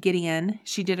Marie Gideon.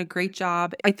 She did a great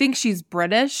job. I think she's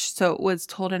British, so it was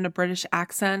told in a British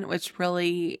accent, which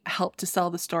really helped to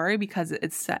sell the story because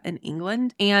it's set in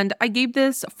England. And I gave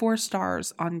this 4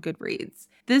 stars on Goodreads.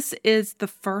 This is the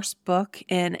first book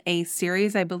in a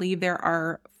series. I believe there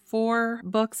are 4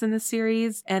 books in the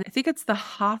series, and I think it's the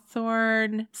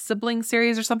Hawthorne sibling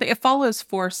series or something. It follows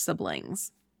 4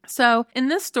 siblings. So in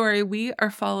this story, we are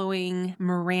following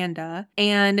Miranda,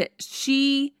 and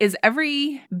she is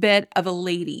every bit of a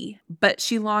lady, but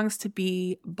she longs to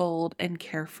be bold and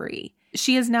carefree.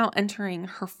 She is now entering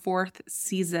her 4th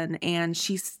season, and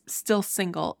she's still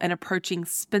single and approaching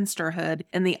spinsterhood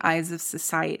in the eyes of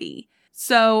society.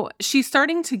 So she's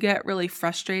starting to get really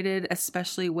frustrated,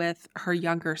 especially with her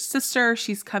younger sister.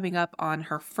 She's coming up on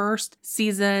her 1st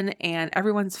season and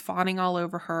everyone's fawning all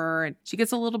over her, and she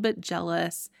gets a little bit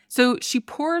jealous. So she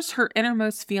pours her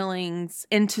innermost feelings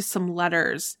into some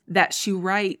letters that she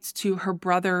writes to her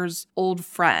brother's old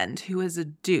friend, who is a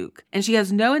duke. And she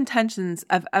has no intentions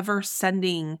of ever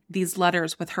sending these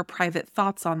letters with her private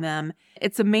thoughts on them.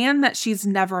 It's a man that she's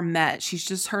never met. She's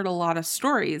just heard a lot of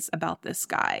stories about this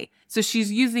guy. So she's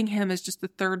using him as just a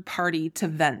third party to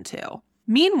vent to.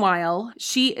 Meanwhile,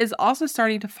 she is also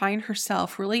starting to find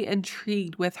herself really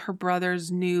intrigued with her brother's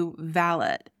new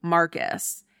valet,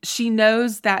 Marcus. She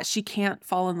knows that she can't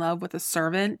fall in love with a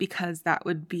servant because that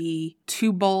would be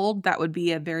too bold. That would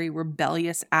be a very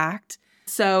rebellious act.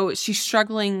 So she's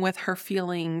struggling with her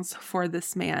feelings for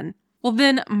this man. Well,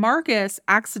 then Marcus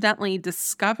accidentally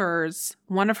discovers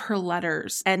one of her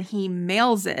letters and he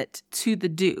mails it to the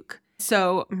Duke.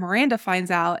 So Miranda finds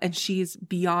out and she's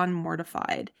beyond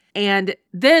mortified. And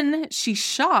then she's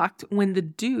shocked when the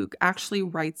Duke actually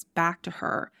writes back to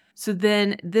her. So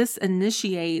then this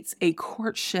initiates a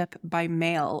courtship by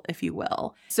mail, if you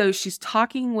will. So she's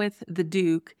talking with the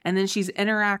Duke and then she's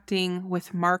interacting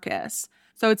with Marcus.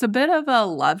 So it's a bit of a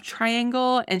love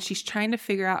triangle, and she's trying to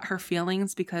figure out her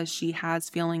feelings because she has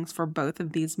feelings for both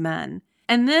of these men.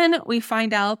 And then we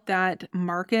find out that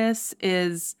Marcus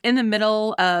is in the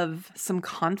middle of some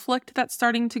conflict that's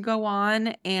starting to go on,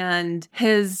 and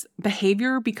his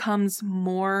behavior becomes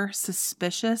more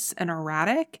suspicious and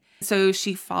erratic. So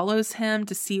she follows him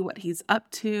to see what he's up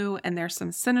to, and there's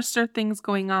some sinister things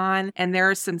going on, and there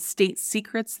are some state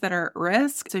secrets that are at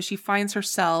risk. So she finds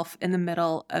herself in the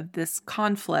middle of this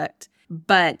conflict,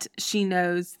 but she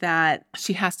knows that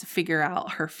she has to figure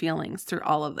out her feelings through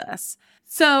all of this.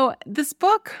 So this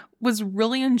book was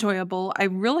really enjoyable. I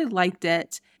really liked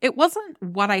it. It wasn't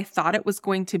what I thought it was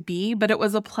going to be, but it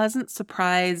was a pleasant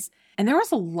surprise. And there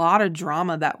was a lot of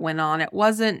drama that went on. It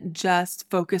wasn't just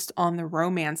focused on the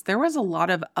romance. There was a lot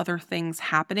of other things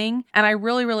happening. And I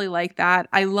really, really liked that.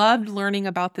 I loved learning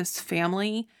about this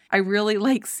family. I really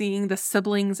like seeing the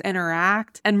siblings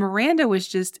interact. And Miranda was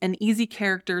just an easy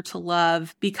character to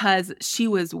love because she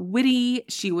was witty,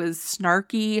 she was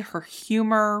snarky, her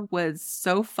humor was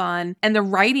so fun. And the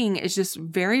writing is just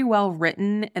very well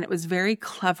written and it was very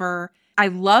clever. I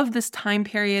love this time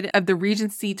period of the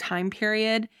Regency time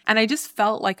period, and I just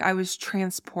felt like I was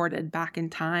transported back in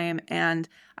time, and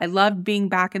I loved being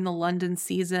back in the London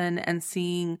season and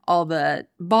seeing all the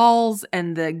balls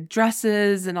and the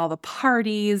dresses and all the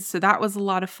parties, so that was a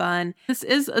lot of fun. This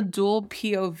is a dual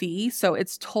POV, so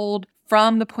it's told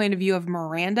from the point of view of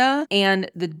Miranda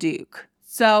and the Duke.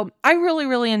 So I really,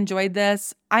 really enjoyed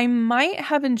this. I might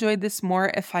have enjoyed this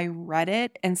more if I read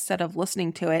it instead of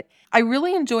listening to it. I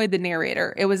really enjoyed the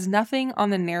narrator. It was nothing on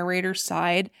the narrator's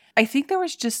side. I think there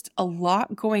was just a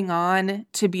lot going on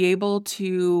to be able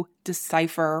to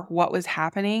decipher what was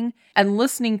happening. And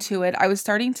listening to it, I was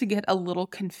starting to get a little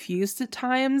confused at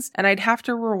times, and I'd have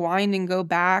to rewind and go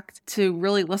back to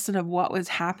really listen to what was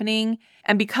happening.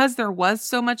 And because there was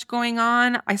so much going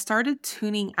on, I started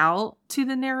tuning out to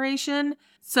the narration.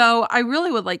 So I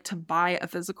really would like to buy a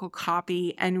physical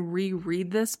copy and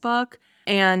reread this book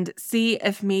and see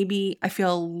if maybe I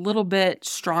feel a little bit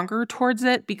stronger towards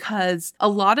it, because a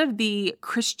lot of the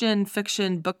Christian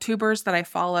fiction booktubers that I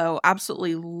follow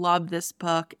absolutely love this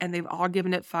book and they've all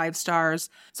given it 5 stars.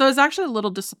 So I was actually a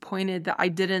little disappointed that I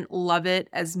didn't love it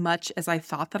as much as I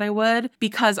thought that I would,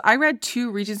 because I read 2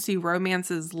 Regency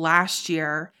romances last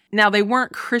year. Now, they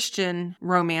weren't Christian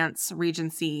romance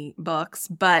Regency books,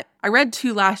 but I read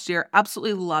 2 last year,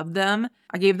 absolutely loved them.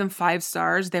 I gave them 5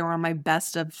 stars. They were on my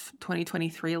best of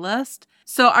 2023 list.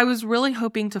 So I was really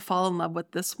hoping to fall in love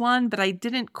with this one, but I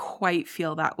didn't quite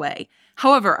feel that way.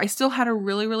 However, I still had a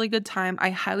really, really good time. I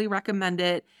highly recommend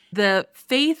it. The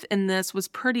faith in this was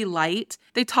pretty light.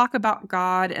 They talk about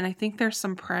God, and I think there's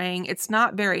some praying. It's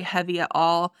not very heavy at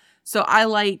all. So I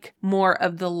like more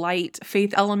of the light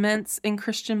faith elements in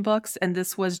Christian books, and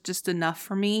this was just enough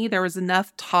for me. There was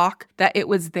enough talk that it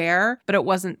was there, but it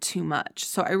wasn't too much.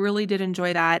 So I really did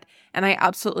enjoy that, and I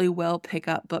absolutely will pick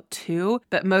up book 2,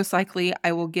 but most likely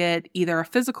I will get either a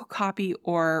physical copy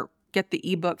or get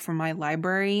the ebook from my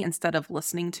library instead of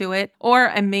listening to it, or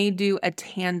I may do a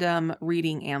tandem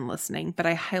reading and listening, but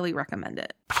I highly recommend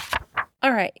it.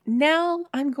 All right, now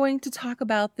I'm going to talk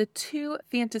about the 2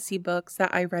 fantasy books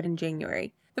that I read in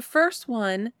January. The first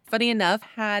one, funny enough,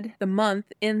 had the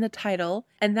month in the title,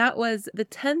 and that was The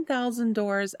 10,000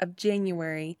 Doors of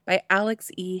January by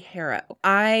Alex E. Harrow.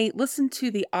 I listened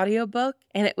to the audiobook,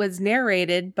 and it was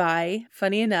narrated by,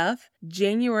 funny enough,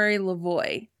 January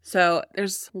Lavoie. So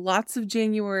there's lots of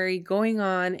January going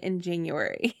on in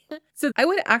January. So I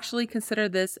would actually consider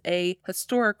this a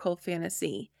historical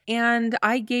fantasy. And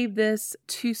I gave this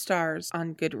 2 stars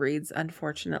on Goodreads,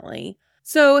 unfortunately.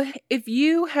 So if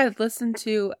you had listened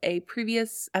to a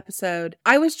previous episode,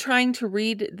 I was trying to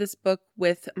read this book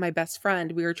with my best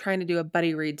friend. We were trying to do a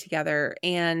buddy read together,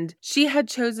 and she had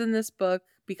chosen this book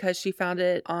because she found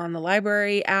it on the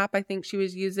library app I think she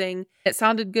was using. It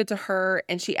sounded good to her,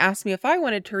 and she asked me if I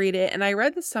wanted to read it, and I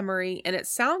read the summary, and it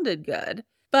sounded good.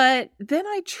 But then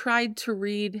I tried to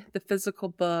read the physical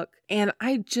book, and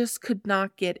I just could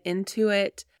not get into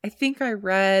it. I think I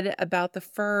read about the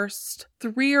first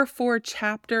 3 or 4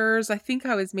 chapters. I think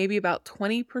I was maybe about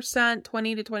 20%,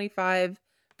 20 to 25%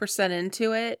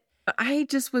 into it. I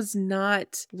just was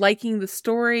not liking the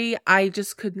story. I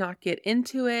just could not get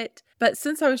into it. But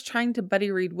since I was trying to buddy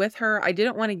read with her, I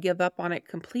didn't want to give up on it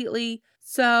completely.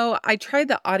 So I tried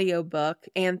the audiobook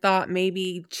and thought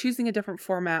maybe choosing a different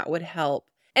format would help.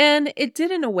 And it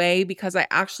did in a way, because I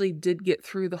actually did get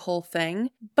through the whole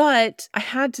thing, but I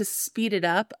had to speed it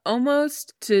up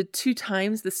almost to 2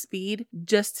 times the speed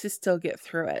just to still get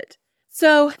through it.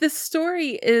 So this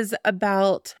story is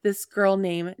about this girl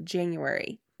named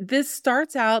January. This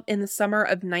starts out in the summer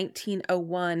of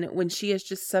 1901 when she is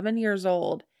just 7 years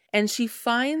old, and she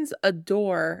finds a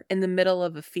door in the middle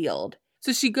of a field.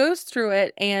 So she goes through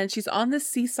it and she's on this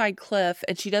seaside cliff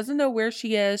and she doesn't know where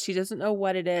she is. She doesn't know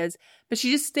what it is, but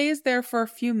she just stays there for a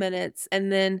few minutes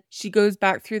and then she goes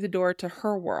back through the door to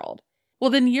her world. Well,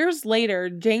 then years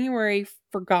later, January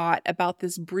forgot about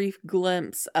this brief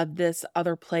glimpse of this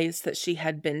other place that she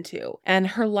had been to. And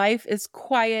her life is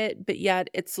quiet, but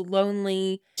yet it's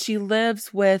lonely. She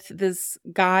lives with this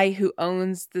guy who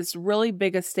owns this really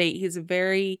big estate. He's a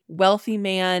very wealthy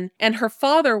man, and her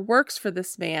father works for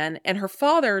this man, and her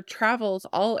father travels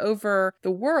all over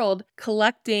the world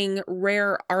collecting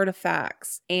rare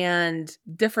artifacts and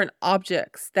different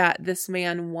objects that this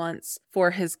man wants for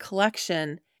his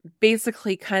collection.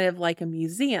 Basically kind of like a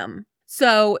museum.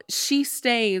 So she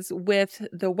stays with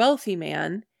the wealthy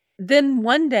man. Then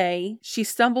one day she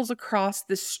stumbles across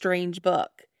this strange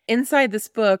book. Inside this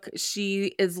book,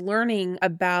 she is learning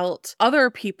about other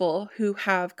people who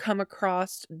have come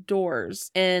across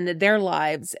doors in their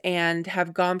lives and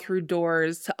have gone through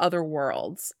doors to other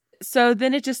worlds. So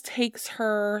then it just takes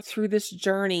her through this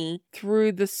journey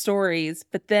through the stories.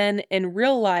 But then in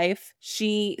real life,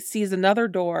 she sees another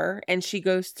door and she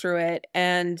goes through it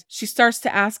and she starts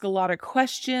to ask a lot of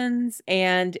questions,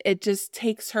 and it just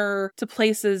takes her to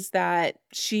places that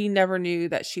she never knew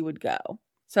that she would go.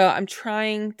 So I'm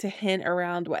trying to hint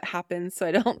around what happens so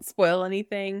I don't spoil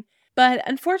anything. But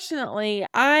unfortunately,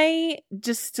 I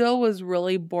just still was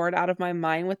really bored out of my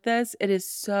mind with this. It is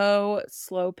so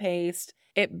slow paced.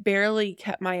 It barely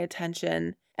kept my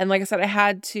attention. And like I said, I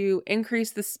had to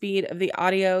increase the speed of the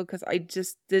audio because I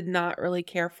just did not really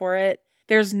care for it.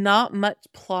 There's not much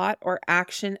plot or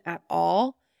action at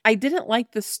all. I didn't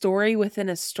like the story within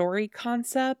a story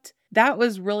concept. That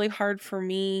was really hard for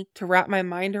me to wrap my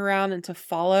mind around and to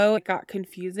follow. It got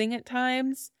confusing at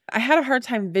times. I had a hard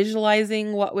time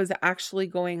visualizing what was actually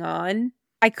going on.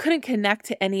 I couldn't connect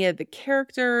to any of the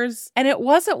characters, and it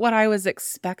wasn't what I was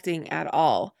expecting at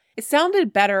all. It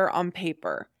sounded better on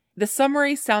paper. The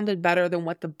summary sounded better than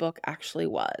what the book actually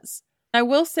was. I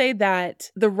will say that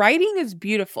the writing is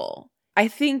beautiful. I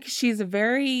think she's a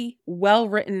very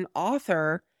well-written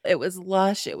author. It was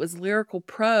lush, it was lyrical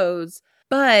prose,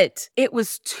 but it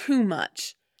was too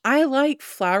much. I like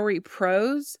flowery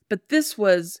prose, but this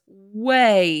was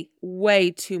way,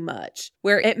 way too much,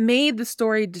 where it made the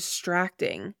story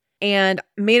distracting and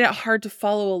made it hard to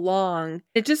follow along.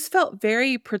 It just felt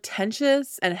very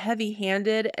pretentious and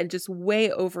heavy-handed and just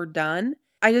way overdone.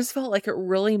 I just felt like it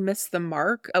really missed the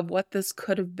mark of what this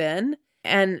could have been.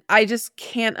 And I just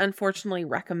can't, unfortunately,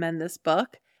 recommend this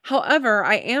book. However,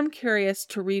 I am curious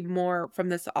to read more from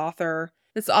this author.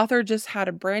 This author just had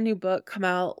a brand new book come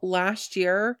out last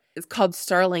year. It's called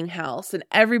Starling House, and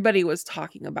everybody was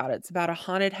talking about it. It's about a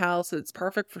haunted house. It's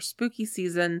perfect for spooky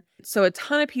season. So a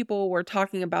ton of people were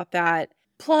talking about that.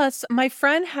 Plus, my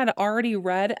friend had already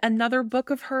read another book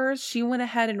of hers. She went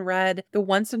ahead and read The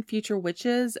Once and Future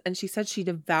Witches, and she said she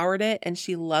devoured it and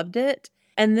she loved it.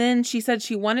 And then she said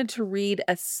she wanted to read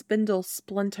A Spindle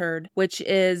Splintered, which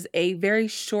is a very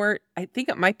short, I think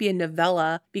it might be a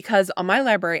novella, because on my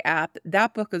library app,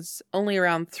 that book is only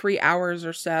around 3 hours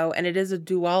or so, and it is a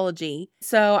duology.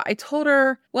 So I told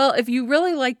her, well, if you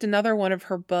really liked another one of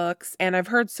her books, and I've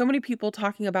heard so many people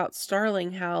talking about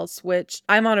Starling House, which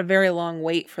I'm on a very long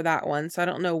wait for that one, so I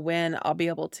don't know when I'll be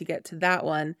able to get to that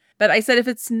one. But I said, if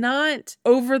it's not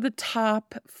over the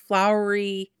top,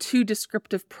 flowery, too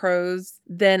descriptive prose,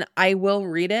 then I will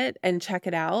read it and check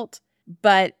it out.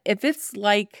 But if it's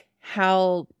like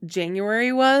how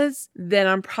January was, then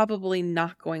I'm probably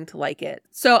not going to like it.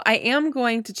 So I am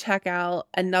going to check out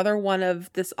another one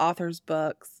of this author's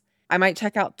books. I might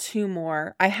check out 2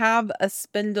 more. I have A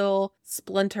Spindle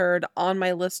Splintered on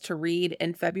my list to read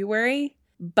in February.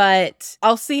 But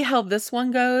I'll see how this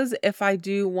one goes if I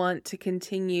do want to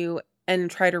continue and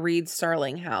try to read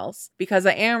Starling House, because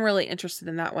I am really interested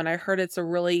in that one. I heard it's a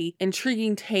really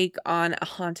intriguing take on a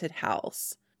haunted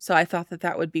house. So I thought that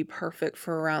that would be perfect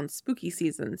for around spooky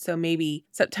season. So maybe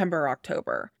September or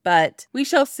October. But we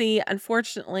shall see.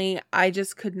 Unfortunately, I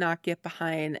just could not get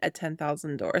behind A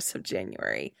 10,000 Doors of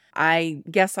January. I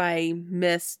guess I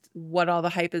missed what all the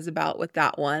hype is about with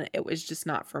that one. It was just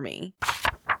not for me.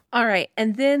 All right,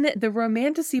 and then the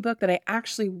romantasy book that I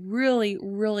actually really,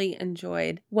 really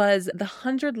enjoyed was The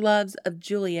 100 Loves of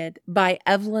Juliet by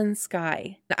Evelyn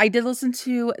Skye. I did listen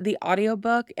to the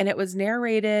audiobook, and it was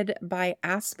narrated by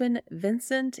Aspen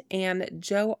Vincent and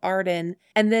Joe Arden.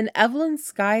 And then Evelyn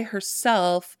Skye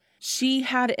herself, she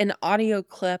had an audio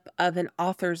clip of an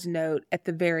author's note at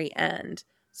the very end.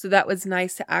 So that was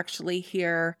nice to actually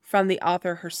hear from the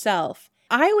author herself.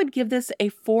 I would give this a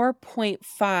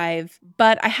 4.5,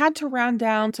 but I had to round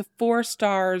down to 4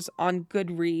 stars on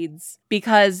Goodreads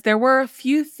because there were a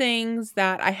few things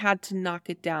that I had to knock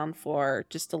it down for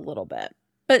just a little bit.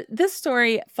 But this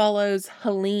story follows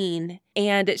Helene,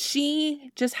 and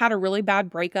she just had a really bad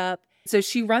breakup. So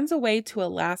she runs away to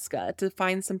Alaska to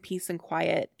find some peace and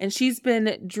quiet. And she's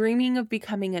been dreaming of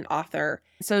becoming an author.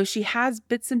 So she has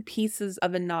bits and pieces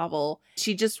of a novel.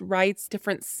 She just writes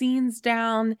different scenes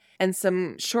down and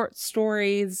some short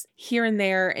stories here and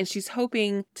there. And she's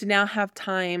hoping to now have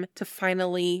time to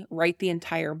finally write the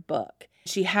entire book.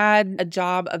 She had a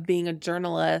job of being a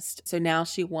journalist, so now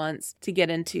she wants to get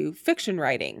into fiction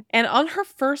writing. And on her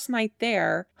first night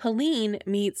there, Helene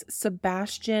meets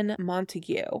Sebastian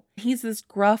Montague. He's this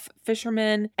gruff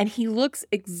fisherman, and he looks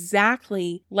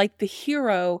exactly like the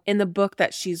hero in the book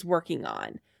that she's working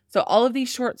on. So all of these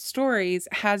short stories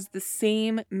has the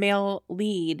same male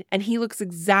lead, and he looks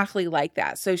exactly like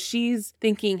that. So she's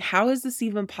thinking, how is this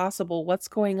even possible? What's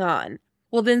going on?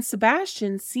 Well, then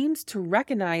Sebastian seems to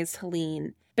recognize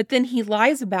Helene, but then he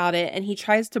lies about it and he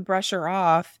tries to brush her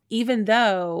off, even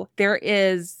though there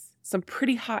is some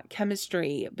pretty hot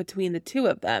chemistry between the two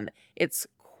of them. It's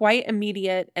quite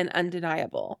immediate and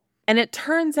undeniable. And it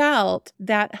turns out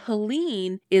that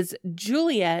Helene is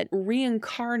Juliet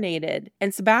reincarnated,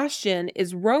 and Sebastian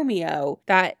is Romeo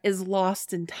that is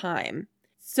lost in time.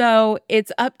 So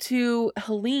it's up to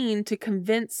Helene to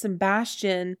convince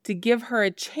Sebastian to give her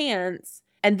a chance.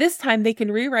 And this time they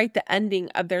can rewrite the ending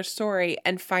of their story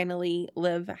and finally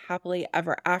live happily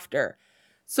ever after.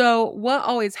 So what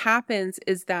always happens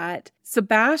is that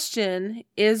Sebastian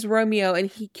is Romeo and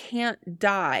he can't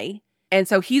die. And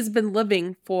so he's been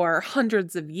living for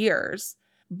hundreds of years,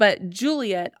 but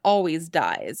Juliet always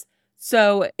dies.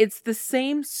 So it's the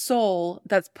same soul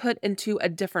that's put into a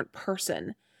different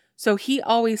person. So he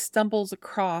always stumbles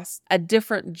across a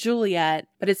different Juliet,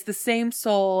 but it's the same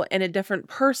soul in a different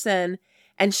person.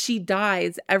 And she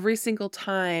dies every single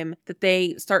time that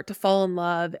they start to fall in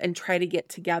love and try to get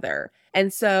together.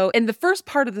 And so in the first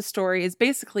part of the story is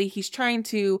basically he's trying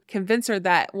to convince her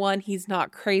that, one, he's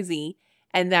not crazy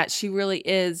and that she really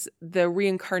is the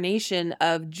reincarnation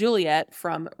of Juliet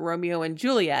from Romeo and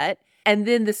Juliet. And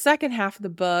then the second half of the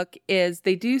book is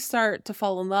they do start to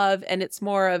fall in love, and it's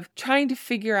more of trying to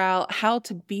figure out how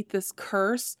to beat this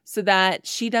curse so that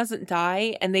she doesn't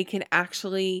die and they can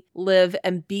actually live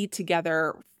and be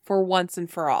together for once and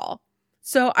for all.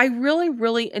 So I really,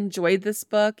 really enjoyed this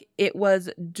book. It was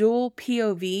dual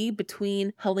POV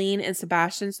between Helene and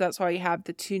Sebastian, so that's why you have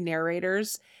the two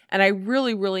narrators. And I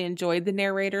really, really enjoyed the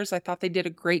narrators. I thought they did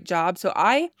a great job. So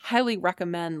I highly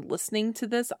recommend listening to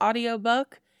this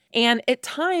audiobook. And at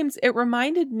times, it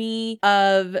reminded me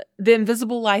of The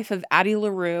Invisible Life of Addie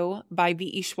LaRue by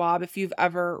V.E. Schwab. If you've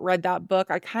ever read that book,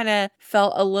 I kind of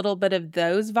felt a little bit of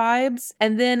those vibes.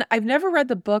 And then I've never read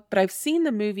the book, but I've seen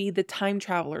the movie The Time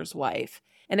Traveler's Wife.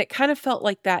 And it kind of felt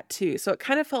like that too. So it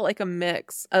kind of felt like a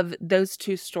mix of those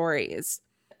two stories.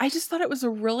 I just thought it was a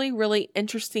really, really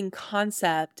interesting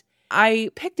concept. I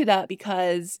picked it up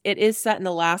because it is set in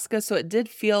Alaska, so it did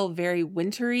feel very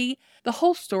wintry. The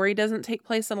whole story doesn't take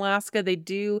place in Alaska. They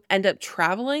do end up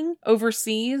traveling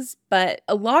overseas, but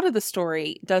a lot of the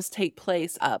story does take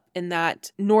place up in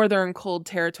that northern cold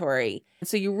territory.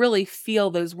 So you really feel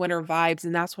those winter vibes,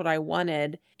 and that's what I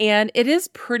wanted. And it is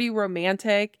pretty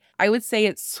romantic. I would say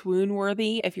it's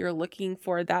swoon-worthy if you're looking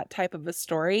for that type of a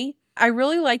story. I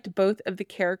really liked both of the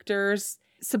characters.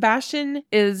 Sebastian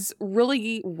is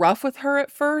really rough with her at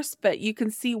first, but you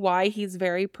can see why he's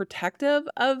very protective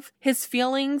of his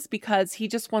feelings because he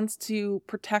just wants to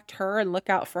protect her and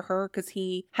look out for her because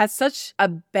he has such a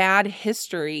bad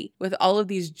history with all of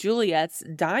these Juliets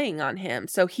dying on him.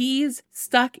 So he's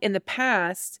stuck in the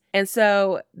past. And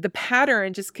so the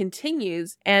pattern just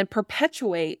continues and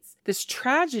perpetuates this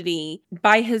tragedy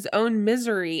by his own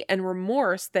misery and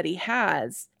remorse that he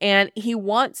has. And he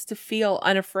wants to feel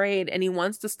unafraid and he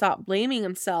wants to stop blaming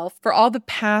himself for all the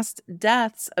past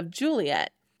deaths of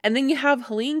Juliet. And then you have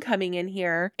Helene coming in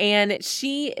here and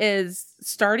she is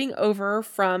starting over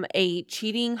from a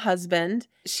cheating husband.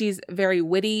 She's very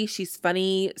witty, she's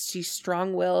funny, she's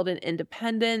strong-willed and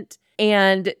independent.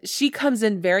 And she comes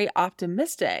in very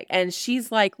optimistic and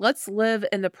she's like, let's live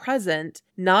in the present,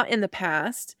 not in the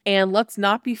past. And let's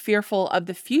not be fearful of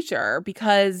the future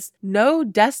because no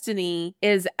destiny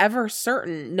is ever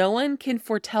certain. No one can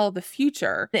foretell the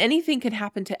future. Anything can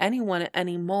happen to anyone at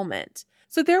any moment.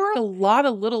 So there were a lot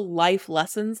of little life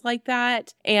lessons like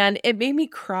that, and it made me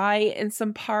cry in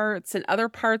some parts, and other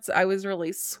parts I was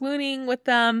really swooning with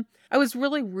them. I was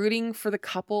really rooting for the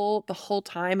couple the whole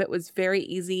time. It was very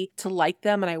easy to like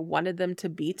them, and I wanted them to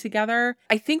be together.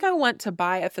 I think I want to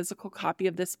buy a physical copy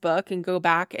of this book and go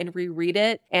back and reread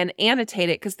it and annotate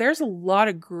it, because there's a lot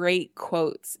of great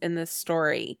quotes in this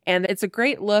story. And it's a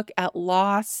great look at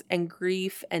loss and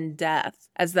grief and death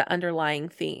as the underlying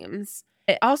themes.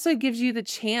 It also gives you the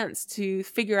chance to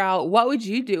figure out, what would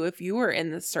you do if you were in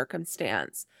this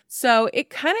circumstance? So it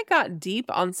kind of got deep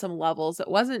on some levels. It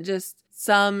wasn't just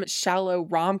some shallow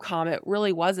rom-com. It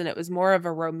really wasn't. It was more of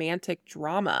a romantic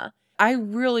drama. I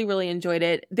really, really enjoyed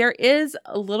it. There is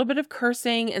a little bit of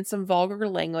cursing and some vulgar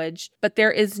language, but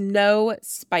there is no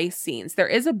spice scenes. There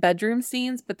is a bedroom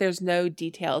scenes, but there's no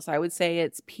details. I would say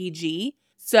it's PG.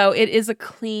 So it is a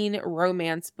clean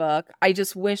romance book. I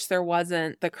just wish there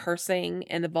wasn't the cursing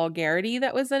and the vulgarity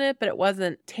that was in it, but it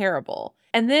wasn't terrible.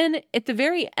 And then at the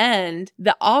very end,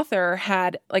 the author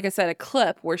had, like I said, a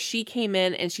clip where she came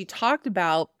in and she talked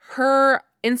about her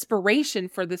inspiration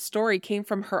for the story came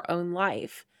from her own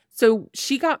life. So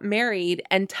she got married,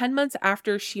 and 10 months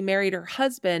after she married her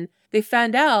husband, they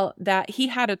found out that he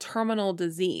had a terminal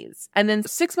disease. And then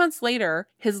 6 months later,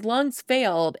 his lungs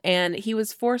failed and he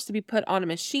was forced to be put on a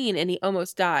machine and he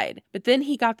almost died. But then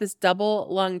he got this double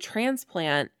lung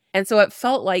transplant. And so it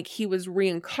felt like he was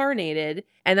reincarnated.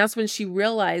 And that's when she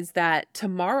realized that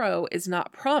tomorrow is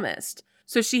not promised.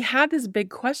 So she had this big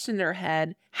question in her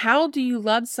head. How do you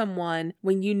love someone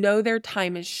when you know their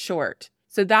time is short?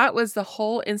 So that was the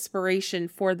whole inspiration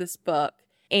for this book.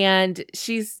 And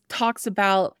she talks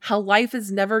about how life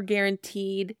is never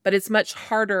guaranteed, but it's much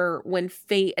harder when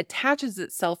fate attaches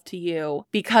itself to you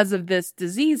because of this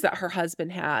disease that her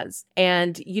husband has.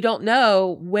 And you don't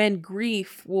know when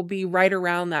grief will be right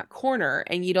around that corner,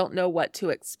 and you don't know what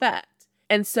to expect.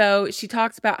 And so she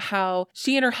talks about how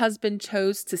she and her husband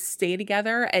chose to stay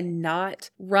together and not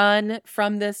run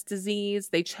from this disease.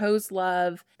 They chose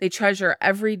love. They treasure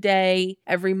every day,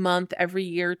 every month, every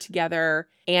year together.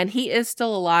 And he is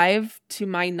still alive, to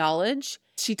my knowledge.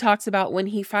 She talks about when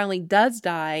he finally does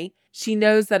die, she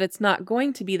knows that it's not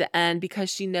going to be the end because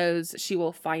she knows she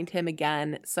will find him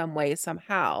again some way,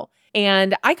 somehow.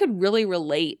 And I could really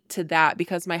relate to that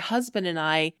because my husband and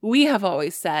I, we have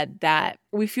always said that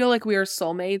we feel like we are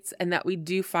soulmates and that we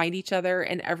do find each other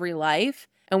in every life.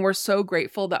 And we're so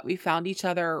grateful that we found each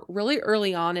other really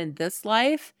early on in this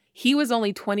life. He was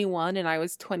only 21 and I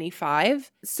was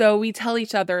 25. So we tell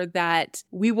each other that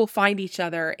we will find each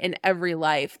other in every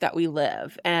life that we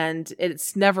live. And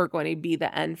it's never going to be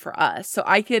the end for us. So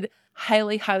I could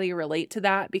highly, highly relate to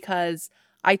that because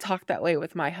I talk that way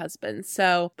with my husband.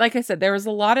 So like I said, there was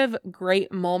a lot of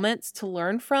great moments to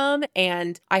learn from,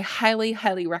 and I highly,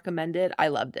 highly recommend it. I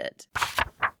loved it.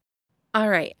 All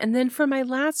right. And then for my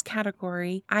last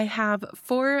category, I have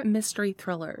 4 mystery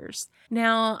thrillers.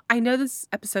 Now, I know this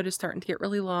episode is starting to get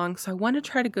really long, so I want to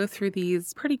try to go through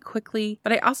these pretty quickly,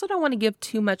 but I also don't want to give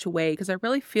too much away because I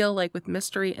really feel like with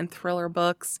mystery and thriller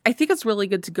books, I think it's really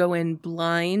good to go in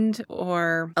blind,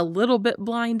 or a little bit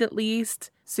blind at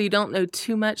least, so you don't know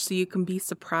too much so you can be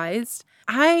surprised.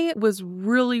 I was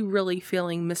really, really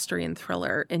feeling mystery and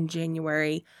thriller in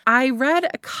January. I read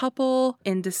a couple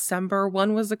in December.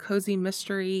 One was a cozy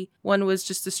mystery. One was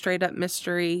just a straight up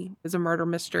mystery. It was a murder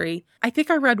mystery. I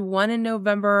think I read one in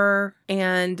November,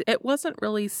 and it wasn't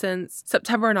really since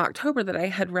September and October that I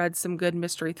had read some good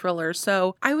mystery thrillers.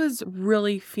 So I was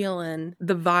really feeling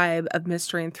the vibe of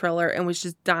mystery and thriller and was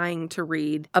just dying to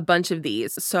read a bunch of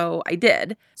these. So I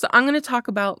did. So I'm going to talk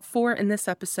about 4 in this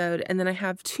episode, and then I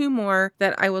have 2 more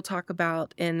that I will talk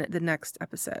about in the next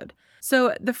episode.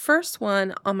 So the first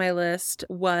one on my list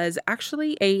was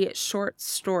actually a short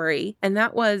story, and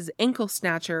that was Ankle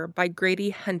Snatcher by Grady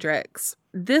Hendrix.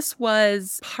 This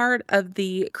was part of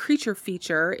the Creature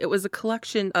feature. It was a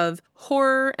collection of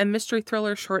horror and mystery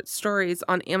thriller short stories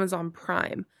on Amazon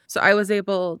Prime. So I was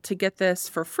able to get this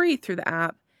for free through the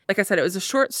app. Like I said, it was a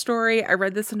short story. I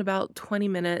read this in about 20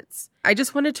 minutes. I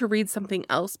just wanted to read something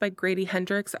else by Grady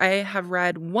Hendrix. I have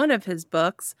read one of his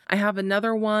books. I have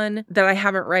another one that I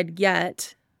haven't read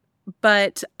yet,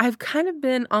 but I've kind of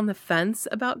been on the fence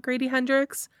about Grady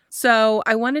Hendrix. So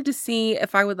I wanted to see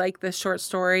if I would like this short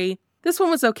story. This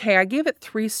one was okay. I gave it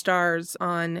 3 stars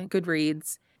on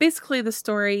Goodreads. Basically, the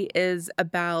story is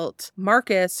about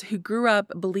Marcus, who grew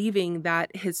up believing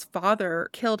that his father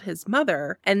killed his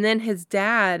mother, and then his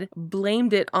dad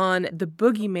blamed it on the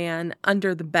boogeyman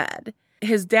under the bed.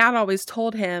 his dad always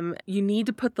told him, you need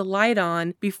to put the light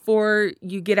on before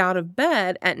you get out of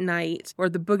bed at night or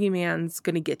the boogeyman's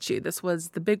going to get you. This was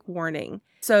the big warning.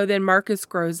 So then Marcus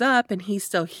grows up and he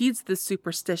still heeds this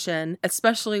superstition,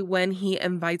 especially when he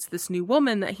invites this new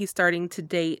woman that he's starting to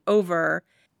date over.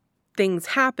 Things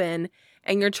happen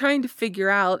and you're trying to figure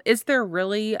out, is there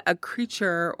really a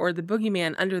creature or the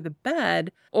boogeyman under the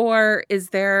bed, or is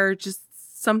there just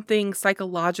something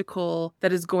psychological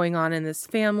that is going on in this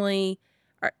family?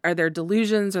 Are there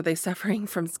delusions? Are they suffering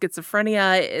from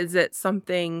schizophrenia? Is it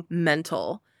something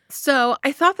mental? So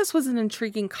I thought this was an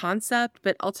intriguing concept,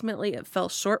 but ultimately it fell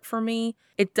short for me.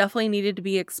 It definitely needed to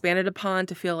be expanded upon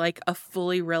to feel like a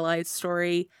fully realized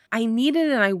story. I needed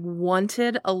and I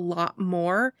wanted a lot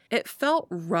more. It felt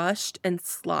rushed and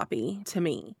sloppy to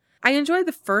me. I enjoyed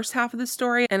the first half of the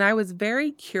story and I was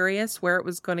very curious where it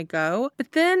was going to go,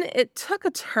 but then it took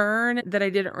a turn that I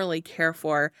didn't really care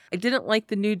for. I didn't like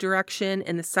the new direction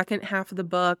in the second half of the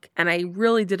book, and I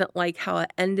really didn't like how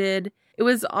it ended. It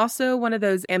was also one of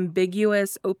those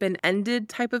ambiguous, open-ended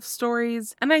type of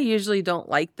stories, and I usually don't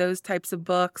like those types of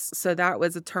books, so that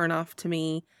was a turnoff to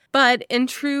me. But in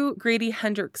true Grady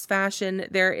Hendrix fashion,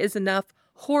 there is enough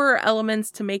horror elements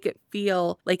to make it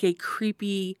feel like a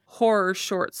creepy horror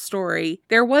short story.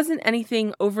 There wasn't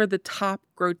anything over the top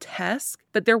grotesque,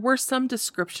 but there were some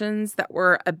descriptions that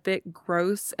were a bit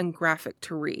gross and graphic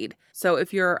to read. So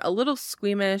if you're a little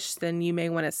squeamish, then you may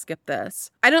want to skip this.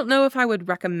 I don't know if I would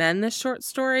recommend this short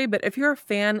story, but if you're a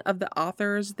fan of the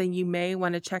authors, then you may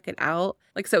want to check it out.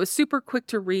 Like I said, it was super quick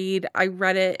to read. I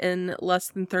read it in less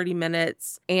than 30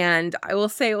 minutes, and I will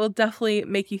say it will definitely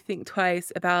make you think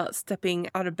twice about stepping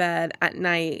out of bed at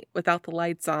night without the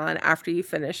lights on after you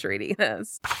finish reading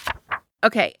this.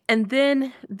 Okay, and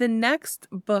then the next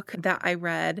book that I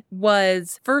read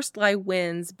was First Lie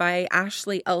Wins by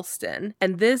Ashley Elston.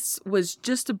 And this was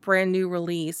just a brand new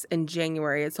release in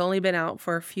January. It's only been out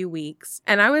for a few weeks.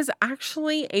 And I was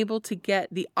actually able to get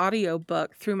the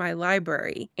audiobook through my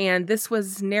library. And this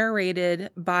was narrated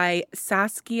by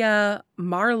Saskia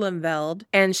Marlenveld,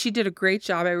 and she did a great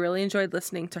job. I really enjoyed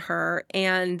listening to her.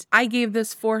 And I gave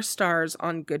this 4 stars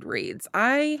on Goodreads.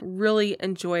 I really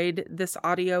enjoyed this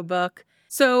audiobook.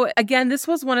 So again, this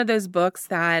was one of those books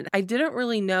that I didn't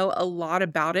really know a lot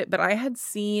about it, but I had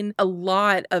seen a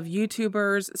lot of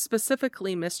YouTubers,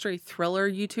 specifically mystery thriller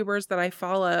YouTubers that I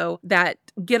follow, that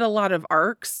get a lot of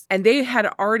arcs, and they had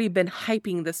already been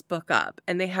hyping this book up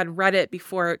and they had read it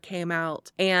before it came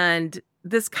out. And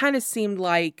this kind of seemed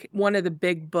like one of the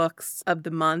big books of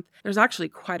the month. There's actually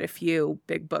quite a few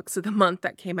big books of the month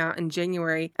that came out in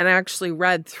January, and I actually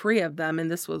read 3 of them, and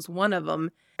this was one of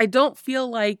them. I don't feel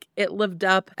like it lived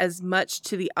up as much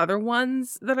to the other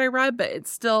ones that I read, but it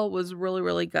still was really,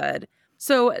 really good.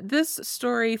 So this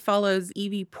story follows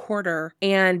Evie Porter,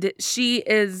 and she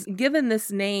is given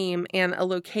this name and a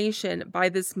location by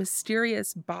this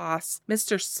mysterious boss,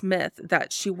 Mr. Smith,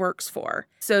 that she works for.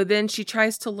 So then she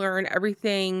tries to learn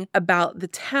everything about the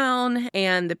town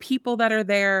and the people that are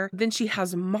there. Then she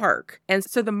has Mark. And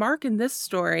so the Mark in this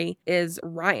story is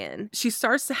Ryan. She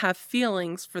starts to have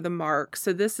feelings for the Mark.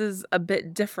 So this is a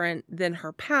bit different than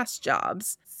her past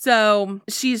jobs. So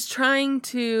she's trying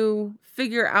to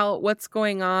figure out what's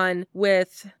going on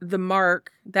with the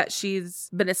Mark that she's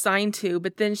been assigned to,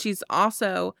 but then she's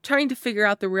also trying to figure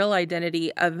out the real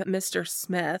identity of Mr.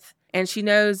 Smith. And she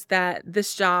knows that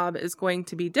this job is going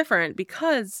to be different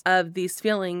because of these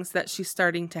feelings that she's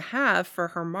starting to have for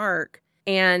her Mark.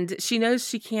 And she knows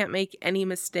she can't make any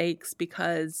mistakes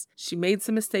because she made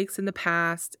some mistakes in the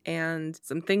past and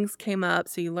some things came up.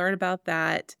 So you learn about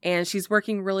that. And she's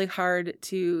working really hard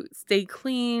to stay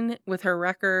clean with her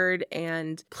record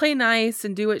and play nice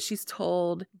and do what she's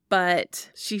told. But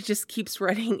she just keeps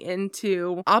running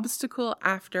into obstacle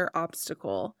after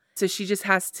obstacle. So she just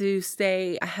has to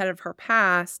stay ahead of her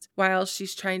past while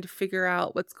she's trying to figure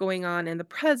out what's going on in the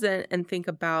present and think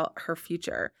about her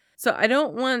future. So I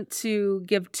don't want to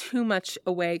give too much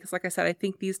away because, like I said, I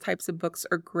think these types of books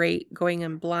are great going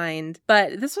in blind.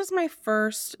 But this was my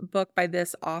first book by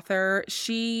this author.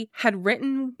 She had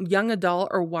written young adult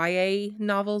or YA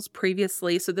novels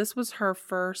previously, so this was her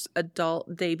first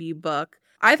adult debut book.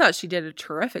 I thought she did a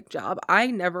terrific job. I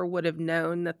never would have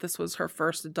known that this was her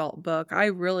first adult book. I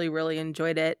really, really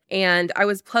enjoyed it. And I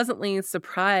was pleasantly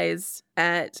surprised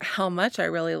at how much I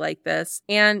really like this.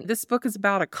 And this book is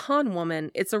about a con woman.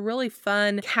 It's a really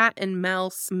fun cat and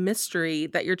mouse mystery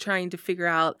that you're trying to figure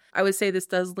out. I would say this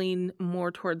does lean more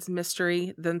towards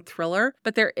mystery than thriller,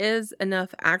 but there is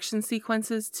enough action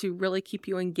sequences to really keep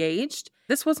you engaged.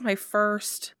 This was my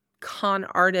first con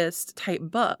artist type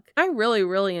book. I really,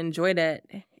 really enjoyed it.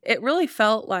 It really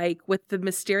felt like, with the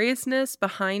mysteriousness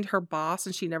behind her boss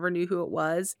and she never knew who it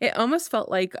was, it almost felt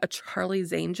like a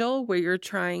Charlie's Angel, where you're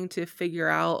trying to figure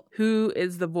out who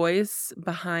is the voice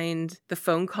behind the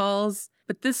phone calls.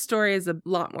 But this story is a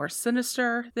lot more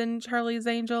sinister than Charlie's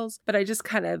Angels, but I just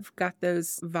kind of got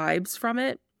those vibes from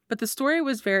it. But the story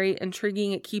was very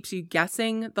intriguing. It keeps you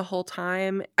guessing the whole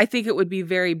time. I think it would be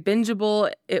very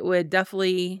bingeable. It would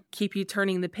definitely keep you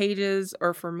turning the pages,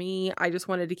 or for me, I just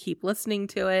wanted to keep listening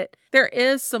to it. There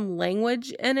is some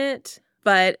language in it,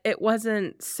 but it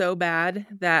wasn't so bad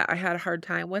that I had a hard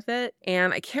time with it.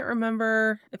 And I can't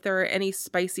remember if there were any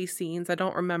spicy scenes. I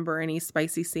don't remember any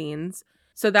spicy scenes.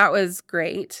 So that was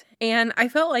great. And I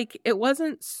felt like it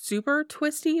wasn't super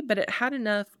twisty, but it had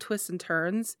enough twists and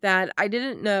turns that I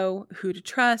didn't know who to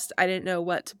trust. I didn't know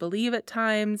what to believe at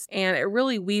times. And it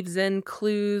really weaves in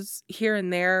clues here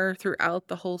and there throughout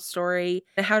the whole story.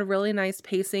 It had really nice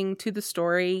pacing to the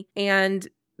story, and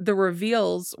the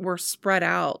reveals were spread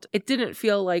out. It didn't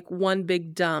feel like one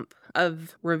big dump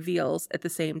of reveals at the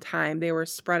same time. They were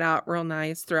spread out real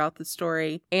nice throughout the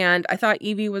story. And I thought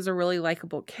Evie was a really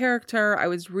likable character. I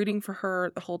was rooting for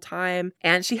her the whole time.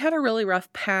 And she had a really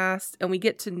rough past, and we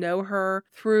get to know her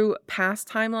through past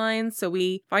timelines. So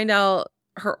we find out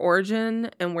her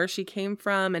origin and where she came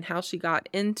from and how she got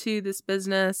into this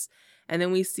business. And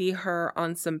then we see her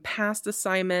on some past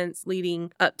assignments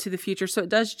leading up to the future. So it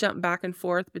does jump back and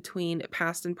forth between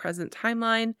past and present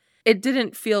timeline. It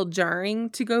didn't feel jarring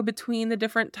to go between the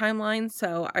different timelines,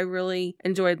 so I really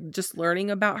enjoyed just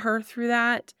learning about her through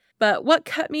that. But what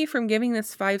kept me from giving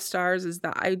this 5 stars is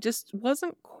that I just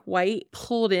wasn't quite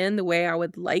pulled in the way I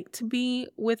would like to be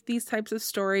with these types of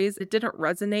stories. It didn't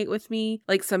resonate with me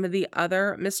like some of the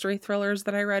other mystery thrillers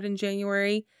that I read in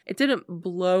January. It didn't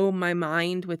blow my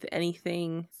mind with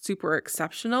anything super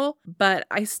exceptional, but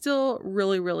I still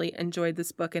really, really enjoyed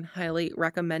this book and highly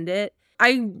recommend it.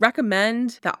 I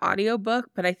recommend the audiobook,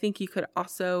 but I think you could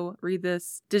also read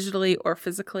this digitally or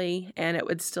physically, and it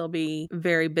would still be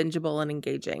very bingeable and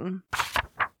engaging.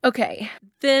 Okay,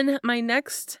 then my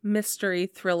next mystery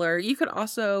thriller, you could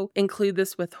also include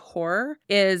this with horror,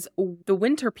 is The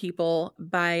Winter People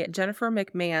by Jennifer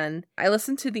McMahon. I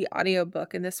listened to the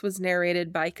audiobook, and this was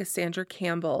narrated by Cassandra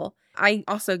Campbell. I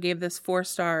also gave this 4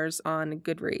 stars on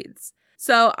Goodreads.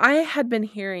 So I had been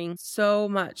hearing so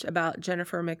much about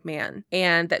Jennifer McMahon,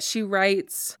 and that she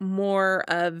writes more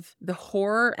of the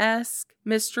horror-esque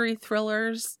mystery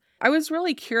thrillers. I was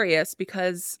really curious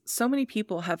because so many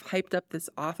people have hyped up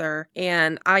this author,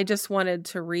 and I just wanted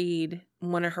to read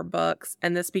one of her books,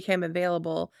 and this became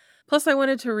available. Plus, I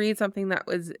wanted to read something that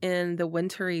was in the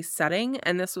wintry setting,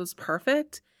 and this was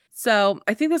perfect. So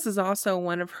I think this is also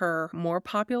one of her more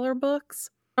popular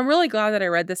books. I'm really glad that I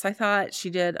read this. I thought she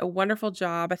did a wonderful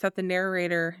job. I thought the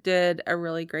narrator did a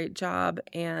really great job,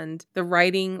 and the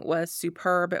writing was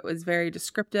superb. It was very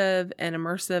descriptive and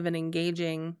immersive and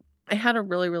engaging. I had a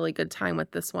really, really good time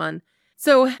with this one.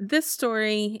 So this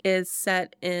story is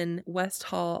set in West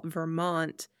Hall,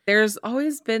 Vermont. There's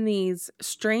always been these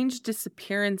strange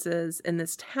disappearances in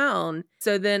this town.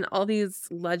 So then all these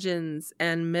legends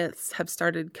and myths have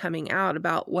started coming out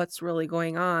about what's really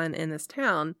going on in this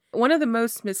town. One of the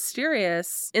most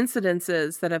mysterious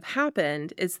incidences that have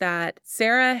happened is that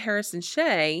Sarah Harrison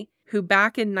Shea, who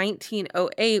back in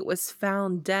 1908 was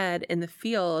found dead in the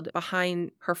field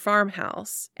behind her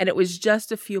farmhouse. And it was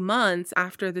just a few months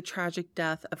after the tragic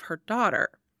death of her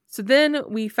daughter. So then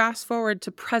we fast forward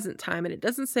to present time, and it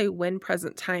doesn't say when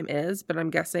present time is, but I'm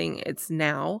guessing it's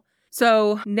now.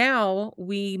 So now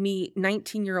we meet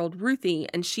 19-year-old Ruthie,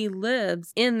 and she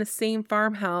lives in the same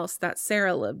farmhouse that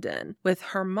Sarah lived in with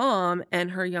her mom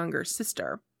and her younger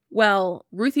sister. Well,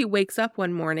 Ruthie wakes up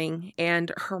one morning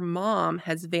and her mom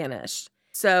has vanished.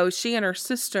 So she and her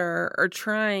sister are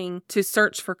trying to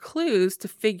search for clues to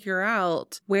figure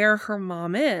out where her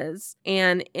mom is.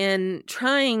 And in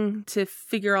trying to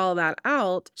figure all that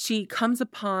out, she comes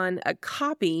upon a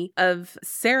copy of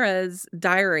Sarah's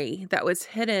diary that was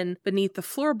hidden beneath the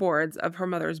floorboards of her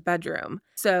mother's bedroom.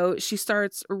 So she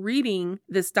starts reading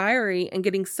this diary and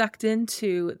getting sucked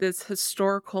into this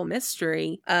historical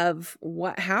mystery of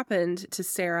what happened to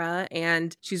Sarah.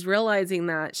 And she's realizing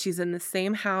that she's in the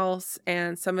same house and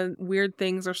some of the weird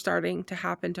things are starting to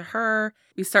happen to her.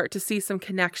 We start to see some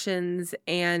connections,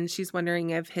 and she's wondering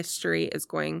if history is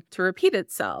going to repeat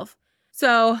itself.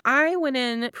 So I went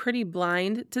in pretty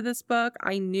blind to this book.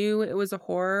 I knew it was a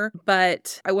horror,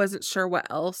 but I wasn't sure what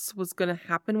else was going to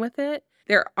happen with it.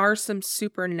 There are some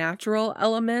supernatural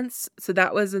elements, so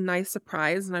that was a nice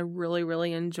surprise, and I really,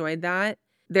 really enjoyed that.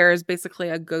 There is basically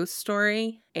a ghost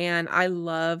story, and I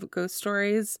love ghost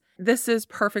stories. This is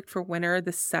perfect for winter.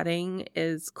 The setting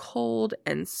is cold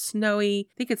and snowy.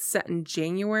 I think it's set in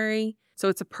January, so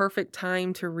it's a perfect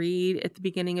time to read at the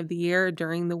beginning of the year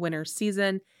during the winter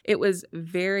season. It was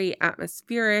very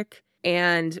atmospheric.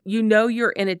 And you know you're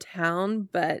in a town,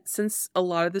 but since a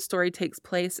lot of the story takes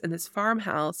place in this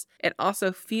farmhouse, it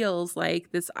also feels like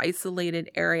this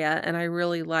isolated area. And I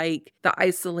really like the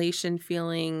isolation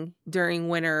feeling during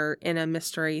winter in a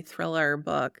mystery thriller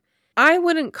book. I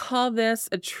wouldn't call this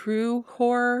a true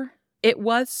horror. It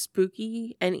was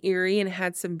spooky and eerie and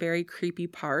had some very creepy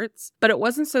parts, but it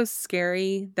wasn't so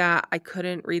scary that I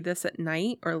couldn't read this at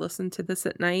night or listen to this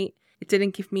at night. It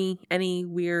didn't give me any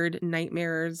weird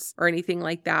nightmares or anything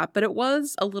like that, but it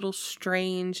was a little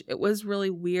strange. It was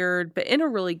really weird, but in a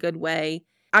really good way.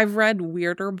 I've read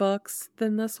weirder books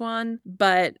than this one,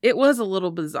 but it was a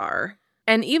little bizarre.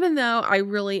 And even though I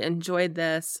really enjoyed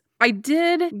this, I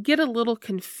did get a little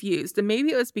confused, and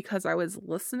maybe it was because I was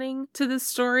listening to this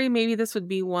story. Maybe this would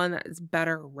be one that is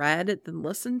better read than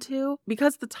listened to,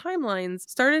 because the timelines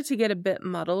started to get a bit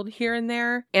muddled here and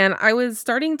there, and I was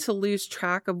starting to lose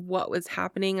track of what was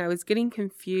happening. I was getting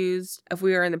confused if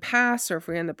we were in the past or if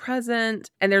we were in the present,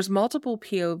 and there's multiple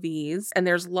POVs, and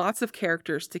there's lots of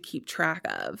characters to keep track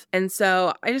of. And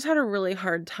so I just had a really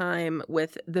hard time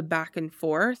with the back and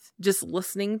forth, just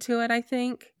listening to it, I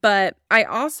think. But I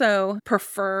also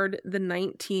preferred the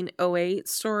 1908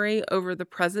 story over the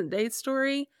present day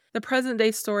story. The present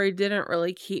day story didn't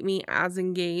really keep me as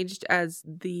engaged as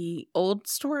the old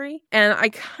story. And I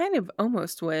kind of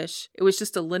almost wish it was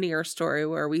just a linear story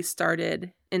where we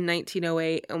started in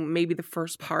 1908 and maybe the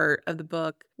first part of the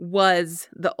book was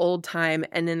the old time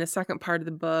and then the second part of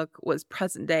the book was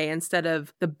present day instead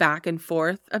of the back and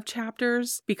forth of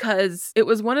chapters, because it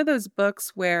was one of those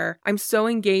books where I'm so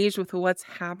engaged with what's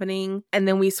happening and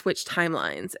then we switch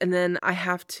timelines and then I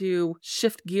have to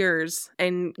shift gears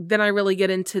and then I really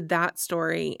get into that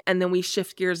story and then we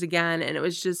shift gears again, and it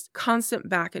was just constant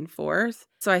back and forth.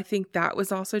 So I think that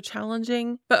was also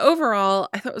challenging. But overall,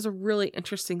 I thought it was a really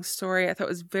interesting story. I thought it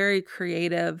was very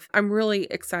creative. I'm really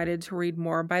excited to read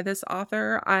more by this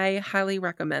author. I highly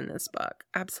recommend this book.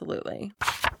 Absolutely.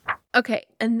 Okay,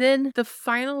 and then the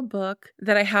final book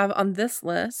that I have on this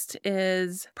list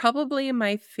is probably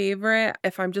my favorite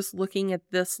if I'm just looking at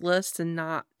this list and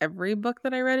not every book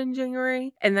that I read in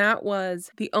January, and that was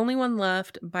The Only One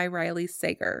Left by Riley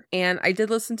Sager. And I did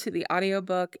listen to the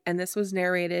audiobook, and this was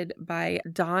narrated by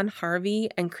Don Harvey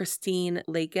and Christine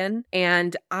Lakin,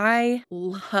 and I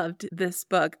loved this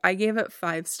book. I gave it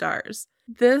 5 stars.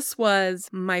 This was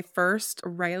my first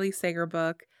Riley Sager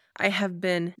book. I have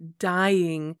been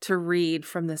dying to read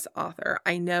from this author.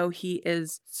 I know he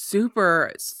is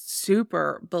super,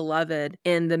 super beloved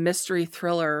in the mystery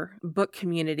thriller book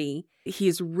community.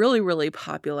 He's really, really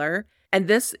popular. And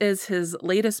this is his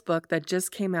latest book that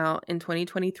just came out in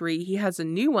 2023. He has a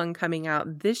new one coming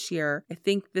out this year, I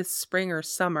think this spring or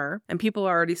summer. And people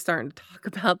are already starting to talk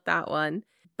about that one.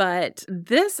 But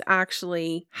this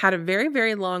actually had a very,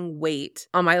 very long wait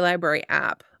on my library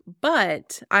app.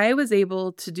 But I was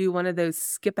able to do one of those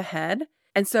skip ahead.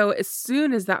 And so as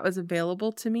soon as that was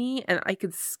available to me and I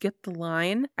could skip the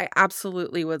line, I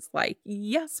absolutely was like,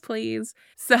 yes, please.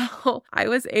 So I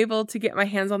was able to get my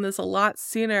hands on this a lot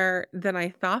sooner than I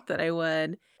thought that I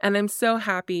would. And I'm so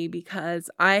happy because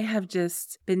I have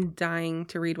just been dying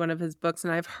to read one of his books.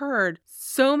 And I've heard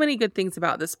so many good things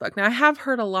about this book. Now, I have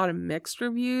heard a lot of mixed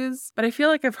reviews, but I feel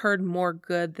like I've heard more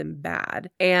good than bad.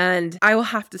 And I will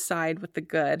have to side with the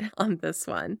good on this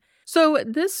one. So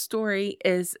this story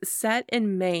is set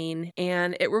in Maine,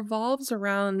 and it revolves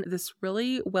around this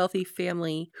really wealthy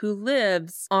family who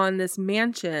lives on this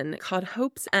mansion called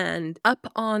Hope's End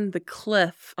up on the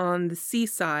cliff on the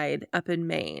seaside up in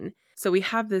Maine. So we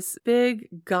have this big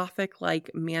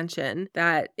Gothic-like mansion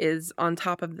that is on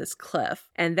top of this cliff,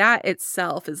 and that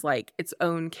itself is like its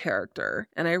own character,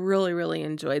 and I really, really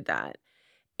enjoyed that.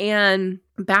 And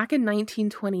back in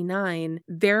 1929,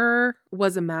 there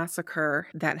was a massacre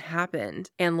that happened,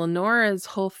 and Lenora's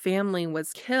whole family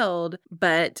was killed,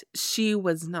 but she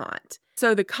was not.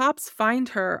 So the cops find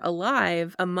her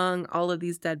alive among all of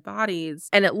these dead bodies,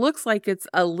 and it looks like it's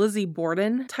a Lizzie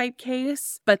Borden type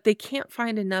case, but they can't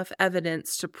find enough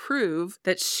evidence to prove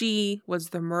that she was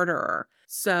the murderer.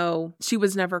 So she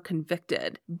was never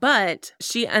convicted, but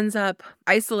she ends up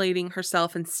isolating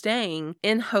herself and staying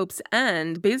in Hope's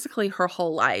End basically her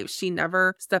whole life. She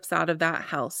never steps out of that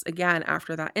house again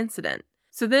after that incident.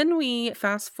 So then we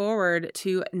fast forward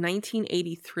to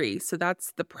 1983. So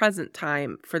that's the present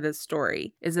time for this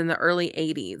story, is in the early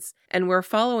 80s. And we're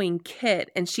following Kit,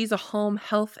 and she's a home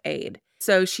health aide.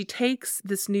 So she takes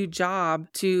this new job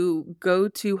to go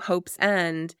to Hope's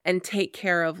End and take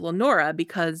care of Lenora,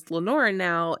 because Lenora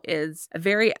now is a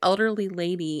very elderly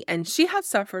lady and she has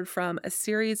suffered from a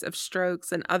series of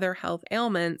strokes and other health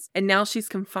ailments. And now she's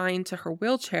confined to her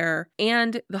wheelchair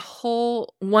and the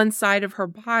whole one side of her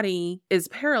body is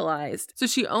paralyzed. So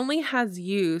she only has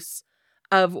use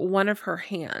of one of her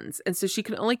hands. And so she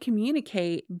can only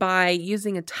communicate by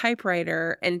using a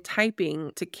typewriter and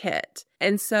typing to Kit.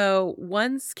 And so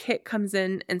once Kit comes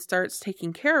in and starts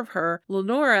taking care of her,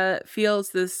 Lenora feels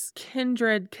this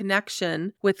kindred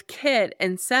connection with Kit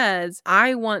and says,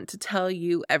 I want to tell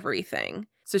you everything.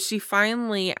 So she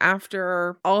finally,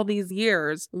 after all these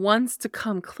years, wants to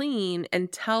come clean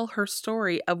and tell her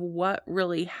story of what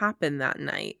really happened that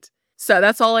night. So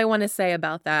that's all I want to say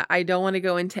about that. I don't want to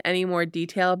go into any more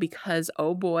detail because,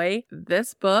 oh boy,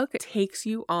 this book takes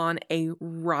you on a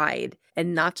ride.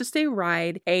 And not just a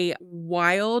ride, a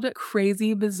wild,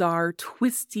 crazy, bizarre,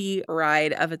 twisty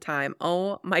ride of a time.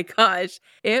 Oh my gosh,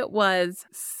 it was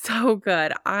so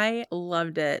good. I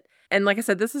loved it. And like I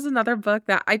said, this is another book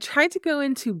that I tried to go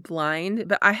into blind,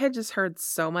 but I had just heard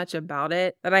so much about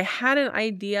it that I had an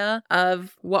idea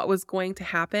of what was going to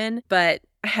happen, but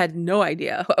I had no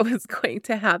idea what was going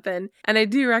to happen. And I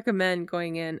do recommend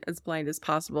going in as blind as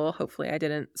possible. Hopefully I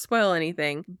didn't spoil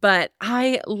anything, but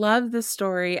I love this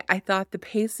story. I thought the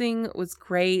pacing was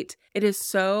great. It is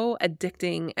so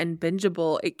addicting and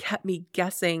bingeable. It kept me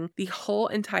guessing the whole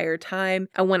entire time.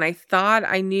 And when I thought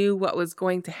I knew what was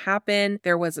going to happen,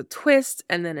 there was a twist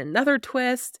and then another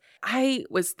twist. I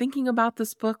was thinking about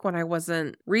this book when I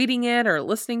wasn't reading it or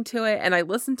listening to it, and I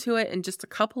listened to it in just a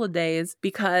couple of days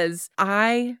because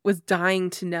I was dying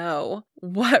to know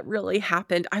what really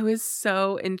happened. I was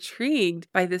so intrigued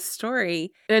by this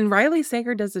story. And Riley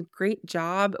Sager does a great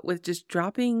job with just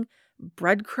dropping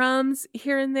breadcrumbs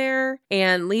here and there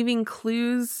and leaving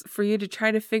clues for you to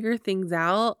try to figure things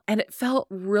out. And it felt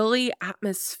really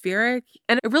atmospheric.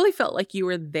 And it really felt like you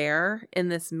were there in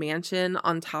this mansion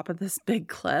on top of this big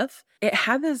cliff. It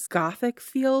had this gothic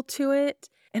feel to it.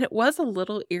 And it was a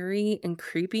little eerie and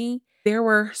creepy. There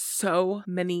were so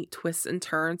many twists and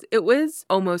turns. It was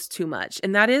almost too much.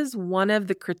 And that is one of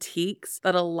the critiques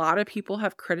that a lot of people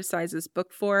have criticized this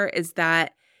book for, is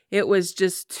that it was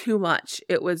just too much.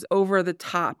 It was over the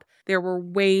top. There were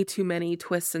way too many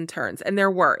twists and turns. And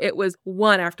there were. It was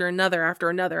one after another, after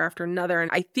another, after another. And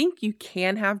I think you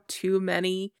can have too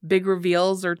many big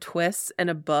reveals or twists in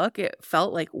a book. It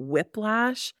felt like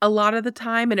whiplash a lot of the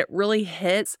time. And it really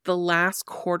hits the last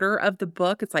quarter of the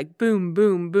book. It's like boom,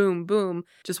 boom, boom, boom,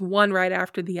 just one right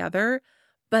after the other.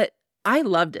 But I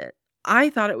loved it.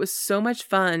 I thought it was so much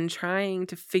fun trying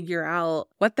to figure out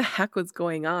what the heck was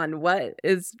going on. What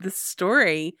is the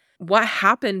story? What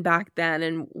happened back then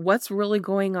and what's really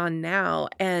going on now?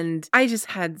 And I just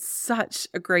had such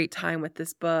a great time with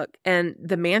this book. And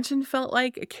the mansion felt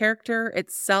like a character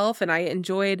itself. And I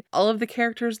enjoyed all of the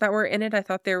characters that were in it. I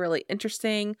thought they were really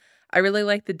interesting. I really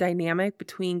liked the dynamic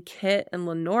between Kit and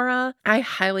Lenora. I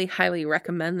highly, highly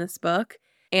recommend this book.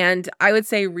 And I would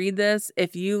say read this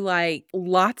if you like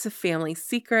lots of family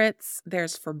secrets.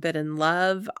 There's forbidden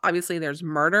love. Obviously, there's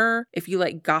murder. If you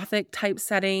like gothic type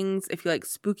settings, if you like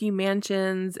spooky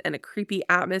mansions and a creepy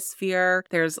atmosphere,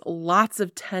 there's lots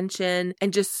of tension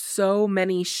and just so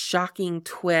many shocking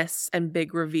twists and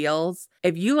big reveals.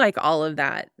 If you like all of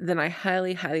that, then I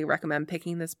highly, highly recommend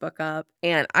picking this book up.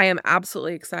 And I am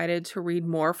absolutely excited to read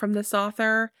more from this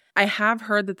author. I have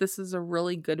heard that this is a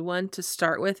really good one to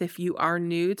start with if you are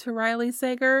new to Riley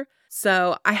Sager.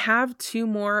 So I have 2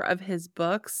 more of his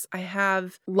books. I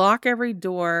have Lock Every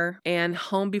Door and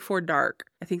Home Before Dark.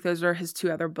 I think those are his 2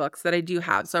 other books that I do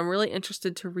have. So I'm really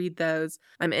interested to read those.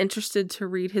 I'm interested to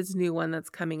read his new one that's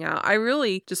coming out. I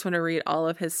really just want to read all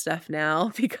of his stuff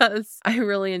now because I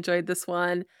really enjoyed this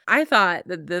one. I thought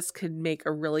that this could make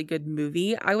a really good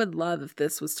movie. I would love if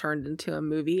this was turned into a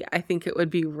movie. I think it would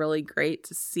be really great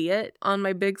to see it on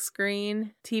my big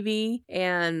screen TV.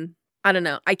 And I don't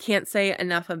know. I can't say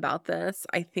enough about this.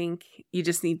 I think you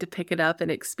just need to pick it up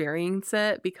and experience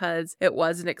it because it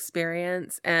was an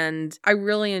experience. And I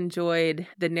really enjoyed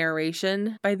the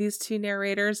narration by these 2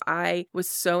 narrators. I was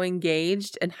so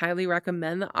engaged and highly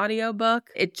recommend the audiobook.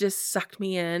 It just sucked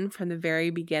me in from the very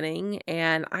beginning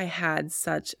and I had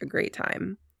such a great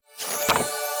time.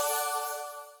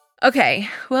 Okay,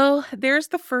 well, there's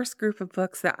the first group of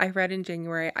books that I read in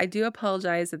January. I do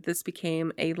apologize that this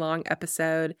became a long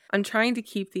episode. I'm trying to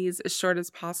keep these as short as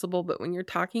possible, but when you're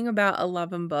talking about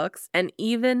 11 books and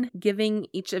even giving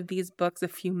each of these books a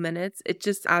few minutes, it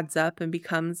just adds up and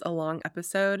becomes a long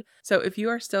episode. So if you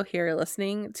are still here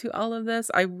listening to all of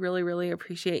this, I really, really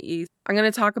appreciate you I'm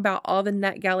going to talk about all the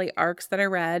NetGalley arcs that I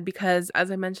read because, as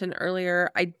I mentioned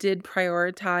earlier, I did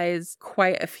prioritize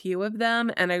quite a few of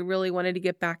them, and I really wanted to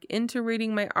get back into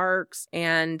reading my arcs,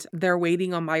 and they're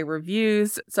waiting on my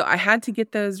reviews. So I had to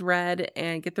get those read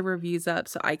and get the reviews up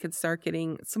so I could start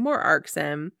getting some more arcs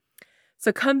in.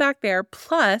 So come back there.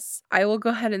 Plus, I will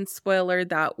go ahead and spoiler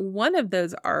that one of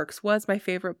those arcs was my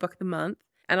favorite book of the month.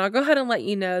 And I'll go ahead and let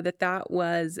you know that that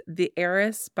was The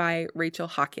Heiress by Rachel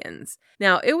Hawkins.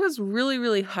 Now, it was really,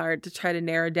 really hard to try to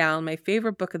narrow down my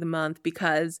favorite book of the month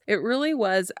because it really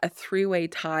was a three-way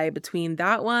tie between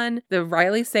that one, the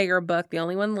Riley Sager book, The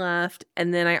Only One Left,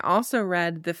 and then I also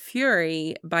read The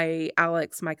Fury by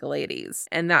Alex Michaelides.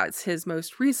 And that's his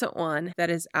most recent one that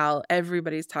is out.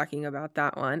 Everybody's talking about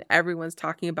that one. Everyone's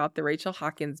talking about the Rachel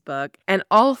Hawkins book. And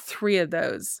all three of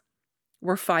those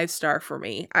were 5-star for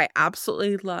me. I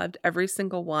absolutely loved every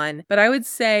single one, but I would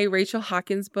say Rachel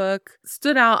Hawkins' book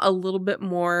stood out a little bit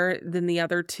more than the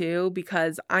other two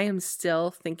because I am still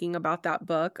thinking about that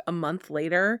book a month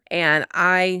later, and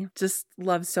I just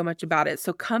love so much about it.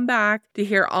 So come back to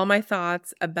hear all my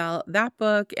thoughts about that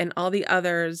book and all the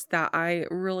others that I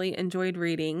really enjoyed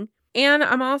reading. And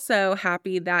I'm also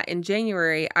happy that in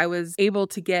January, I was able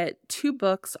to get 2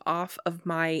 books off of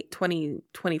my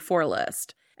 2024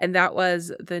 list. And that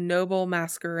was The Noble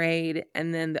Masquerade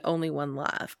and then The Only One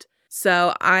Left.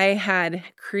 So I had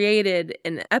created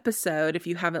an episode, if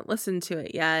you haven't listened to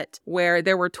it yet, where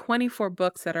there were 24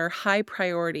 books that are high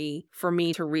priority for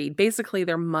me to read. Basically,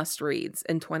 they're must reads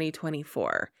in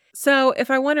 2024. So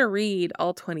if I want to read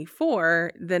all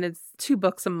 24, then it's 2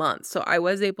 books a month. So I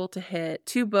was able to hit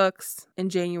 2 books in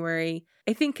January.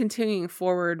 I think continuing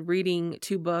forward, reading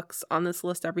 2 books on this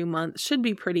list every month should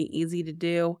be pretty easy to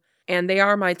do. And they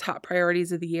are my top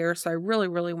priorities of the year, so I really,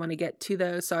 really want to get to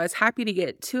those. So I was happy to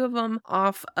get 2 of them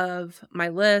off of my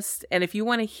list. And if you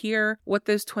want to hear what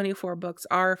those 24 books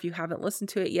are, if you haven't listened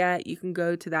to it yet, you can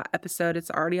go to that episode. It's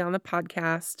already on the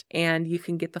podcast, and you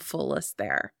can get the full list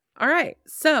there. All right,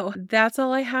 so that's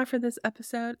all I have for this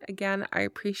episode. Again, I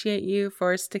appreciate you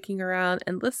for sticking around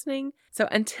and listening. So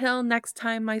until next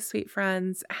time, my sweet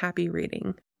friends, happy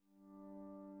reading.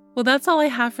 Well, that's all I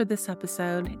have for this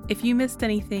episode. If you missed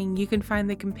anything, you can find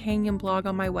the companion blog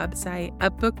on my website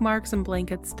at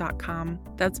bookmarksandblankets.com.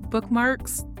 That's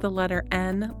bookmarks, the letter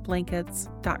N,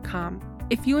 blankets.com.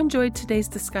 If you enjoyed today's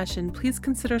discussion, please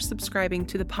consider subscribing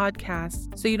to the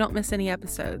podcast so you don't miss any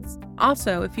episodes.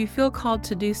 Also, if you feel called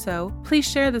to do so, please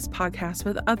share this podcast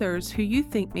with others who you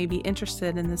think may be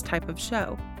interested in this type of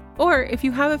show. Or if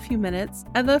you have a few minutes,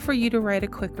 I'd love for you to write a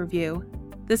quick review.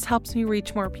 This helps me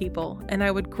reach more people, and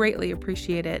I would greatly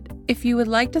appreciate it. If you would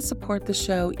like to support the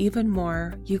show even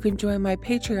more, you can join my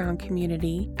Patreon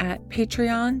community at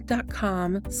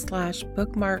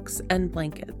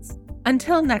patreon.com/bookmarksandblankets.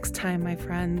 Until next time, my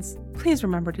friends, please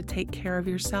remember to take care of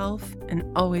yourself and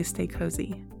always stay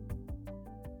cozy.